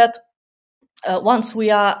hoping that once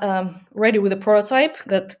we are ready with a prototype,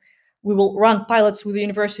 that we will run pilots with the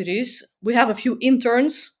universities. We have a few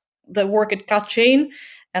interns that work at Chain,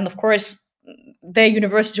 and of course, their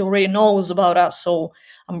university already knows about us. So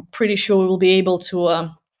I'm pretty sure we will be able to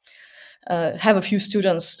have a few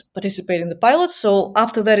students participate in the pilot. So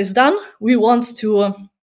after that is done, we want to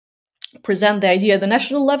present the idea at the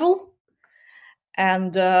national level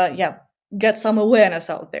and get some awareness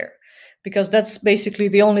out there, because that's basically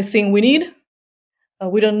the only thing we need.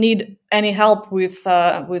 We don't need any help with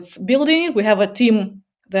building it. We have a team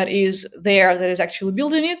that is there that is actually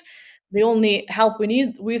building it. The only help we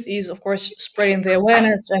need with is, of course, spreading the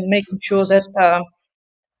awareness and making sure that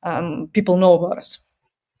people know about us.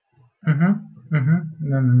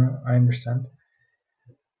 No, I understand.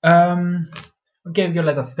 Okay,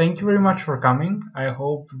 Violetta, thank you very much for coming. I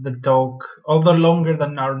hope the talk, although longer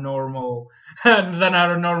than our normal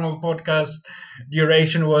podcast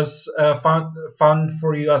duration, was fun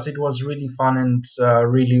for you, as it was really fun and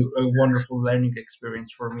really a wonderful learning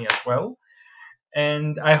experience for me as well.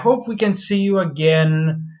 And I hope we can see you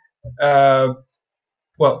again,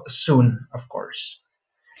 soon, of course.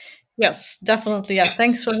 Yes, definitely. Yeah,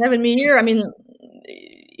 thanks for having me here. I mean,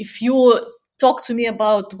 if you talk to me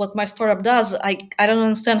about what my startup does, I don't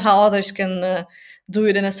understand how others can do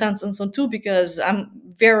it in a sentence or two, because I'm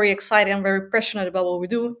very excited. I'm very passionate about what we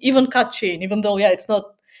do. Even cut chain, even though it's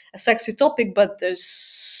not a sexy topic, but there's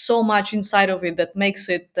so much inside of it that makes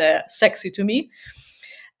it sexy to me.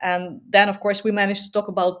 And then, of course, we managed to talk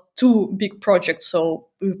about two big projects. So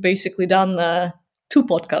we've basically done two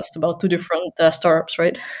podcasts about two different startups,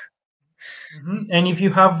 right? And if you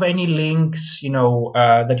have any links,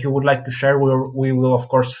 that you would like to share, we will of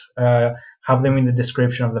course have them in the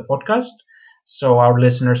description of the podcast, so our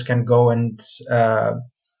listeners can go and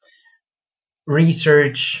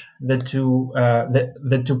research the two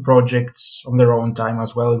projects on their own time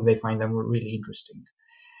as well, if they find them really interesting.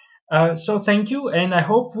 So thank you, and I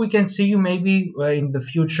hope we can see you maybe in the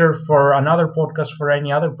future for another podcast, for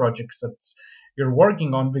any other projects that you're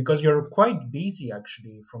working on, because you're quite busy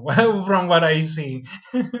actually, from from what I see.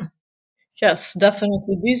 Yes,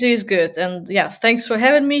 definitely. Busy is good. And thanks for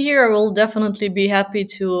having me here. I will definitely be happy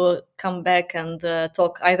to come back and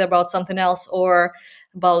talk either about something else or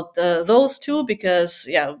about those two, because,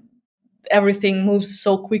 everything moves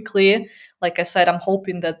so quickly. Like I said, I'm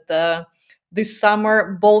hoping that this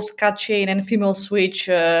summer, both cut chain and female switch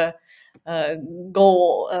go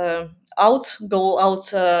out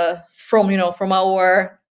from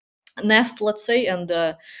our nest, let's say, and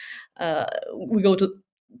we go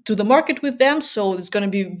to the market with them. So it's going to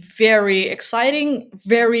be very exciting,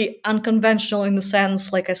 very unconventional in the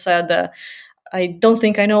sense, like I said, I don't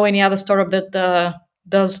think I know any other startup that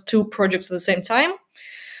does two projects at the same time.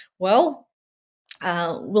 Well,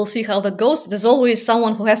 we'll see how that goes. There's always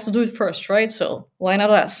someone who has to do it first, right? So why not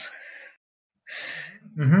us?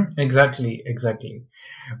 Exactly.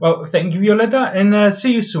 Well, thank you, Violetta, and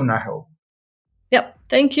see you soon, I hope. Yep.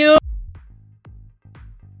 Thank you.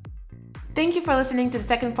 Thank you for listening to the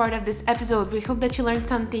second part of this episode. We hope that you learned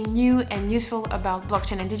something new and useful about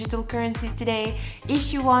blockchain and digital currencies today.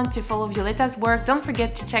 If you want to follow Violetta's work, don't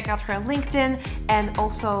forget to check out her LinkedIn and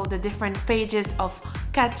also the different pages of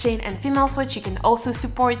Catchain and Female Switch. You can also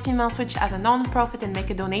support Female Switch as a non-profit and make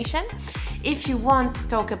a donation. If you want to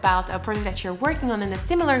talk about a project that you're working on in a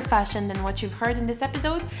similar fashion than what you've heard in this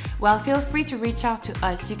episode, well, feel free to reach out to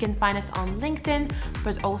us. You can find us on LinkedIn,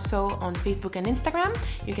 but also on Facebook and Instagram.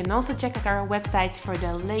 You can also check out our websites for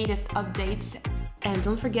the latest updates. And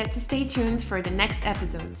don't forget to stay tuned for the next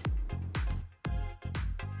episode.